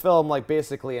there that will film like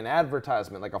basically an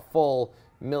advertisement, like a full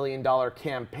 $1 million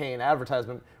campaign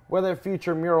advertisement, where they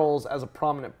feature murals as a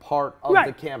prominent part of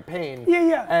the campaign.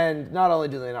 And not only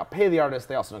do they not pay the artist,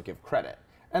 they also don't give credit.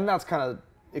 And that's kind of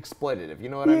exploitative, you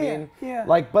know what I mean?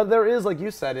 Like, but there is, like you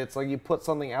said, it's like you put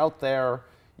something out there,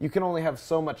 you can only have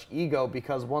so much ego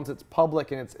because once it's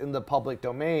public and it's in the public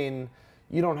domain,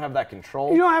 you don't have that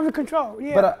control. You don't have the control,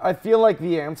 But I feel like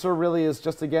the answer really is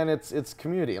just, again, it's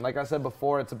community. And like I said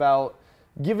before, it's about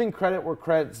giving credit where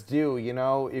credit's due, you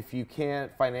know? If you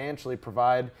can't financially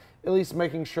provide, at least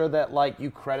making sure that like you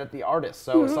credit the artist.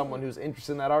 So someone who's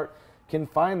interested in that art can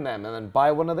find them and then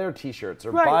buy one of their T-shirts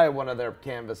or buy one of their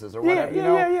canvases or whatever, you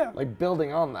know? Like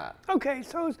building on that. Okay,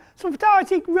 so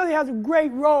photography really has a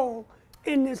great role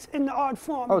in the art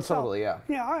form. Oh, totally, yeah.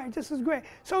 Yeah, all right, this is great.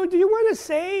 So do you want to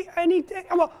say anything,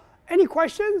 well, any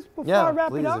questions before I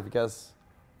wrap it up? Yeah, please, if you guys.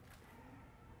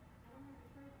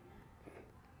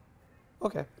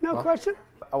 Okay. No question?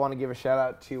 I want to give a shout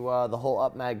out to the whole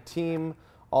Up Mag team.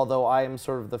 Although I am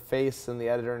sort of the face and the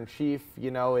editor-in-chief,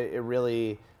 you know, it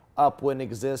really, Up wouldn't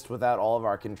exist without all of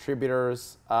our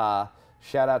contributors. Shout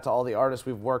out to all the artists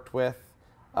we've worked with.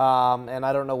 And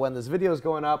I don't know when this video is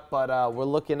going up, but we're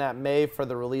looking at May for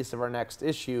the release of our next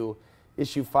issue,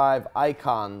 issue 5,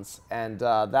 Icons. And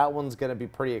that one's going to be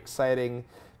pretty exciting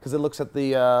because it looks at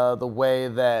the way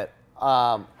that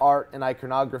art and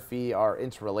iconography are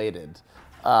interrelated.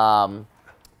 But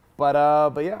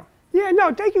yeah. Yeah,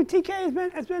 no, thank you,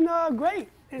 TK. It's been great.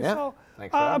 And so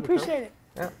I appreciate it.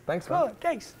 Yeah, thanks, man. man.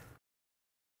 Thanks.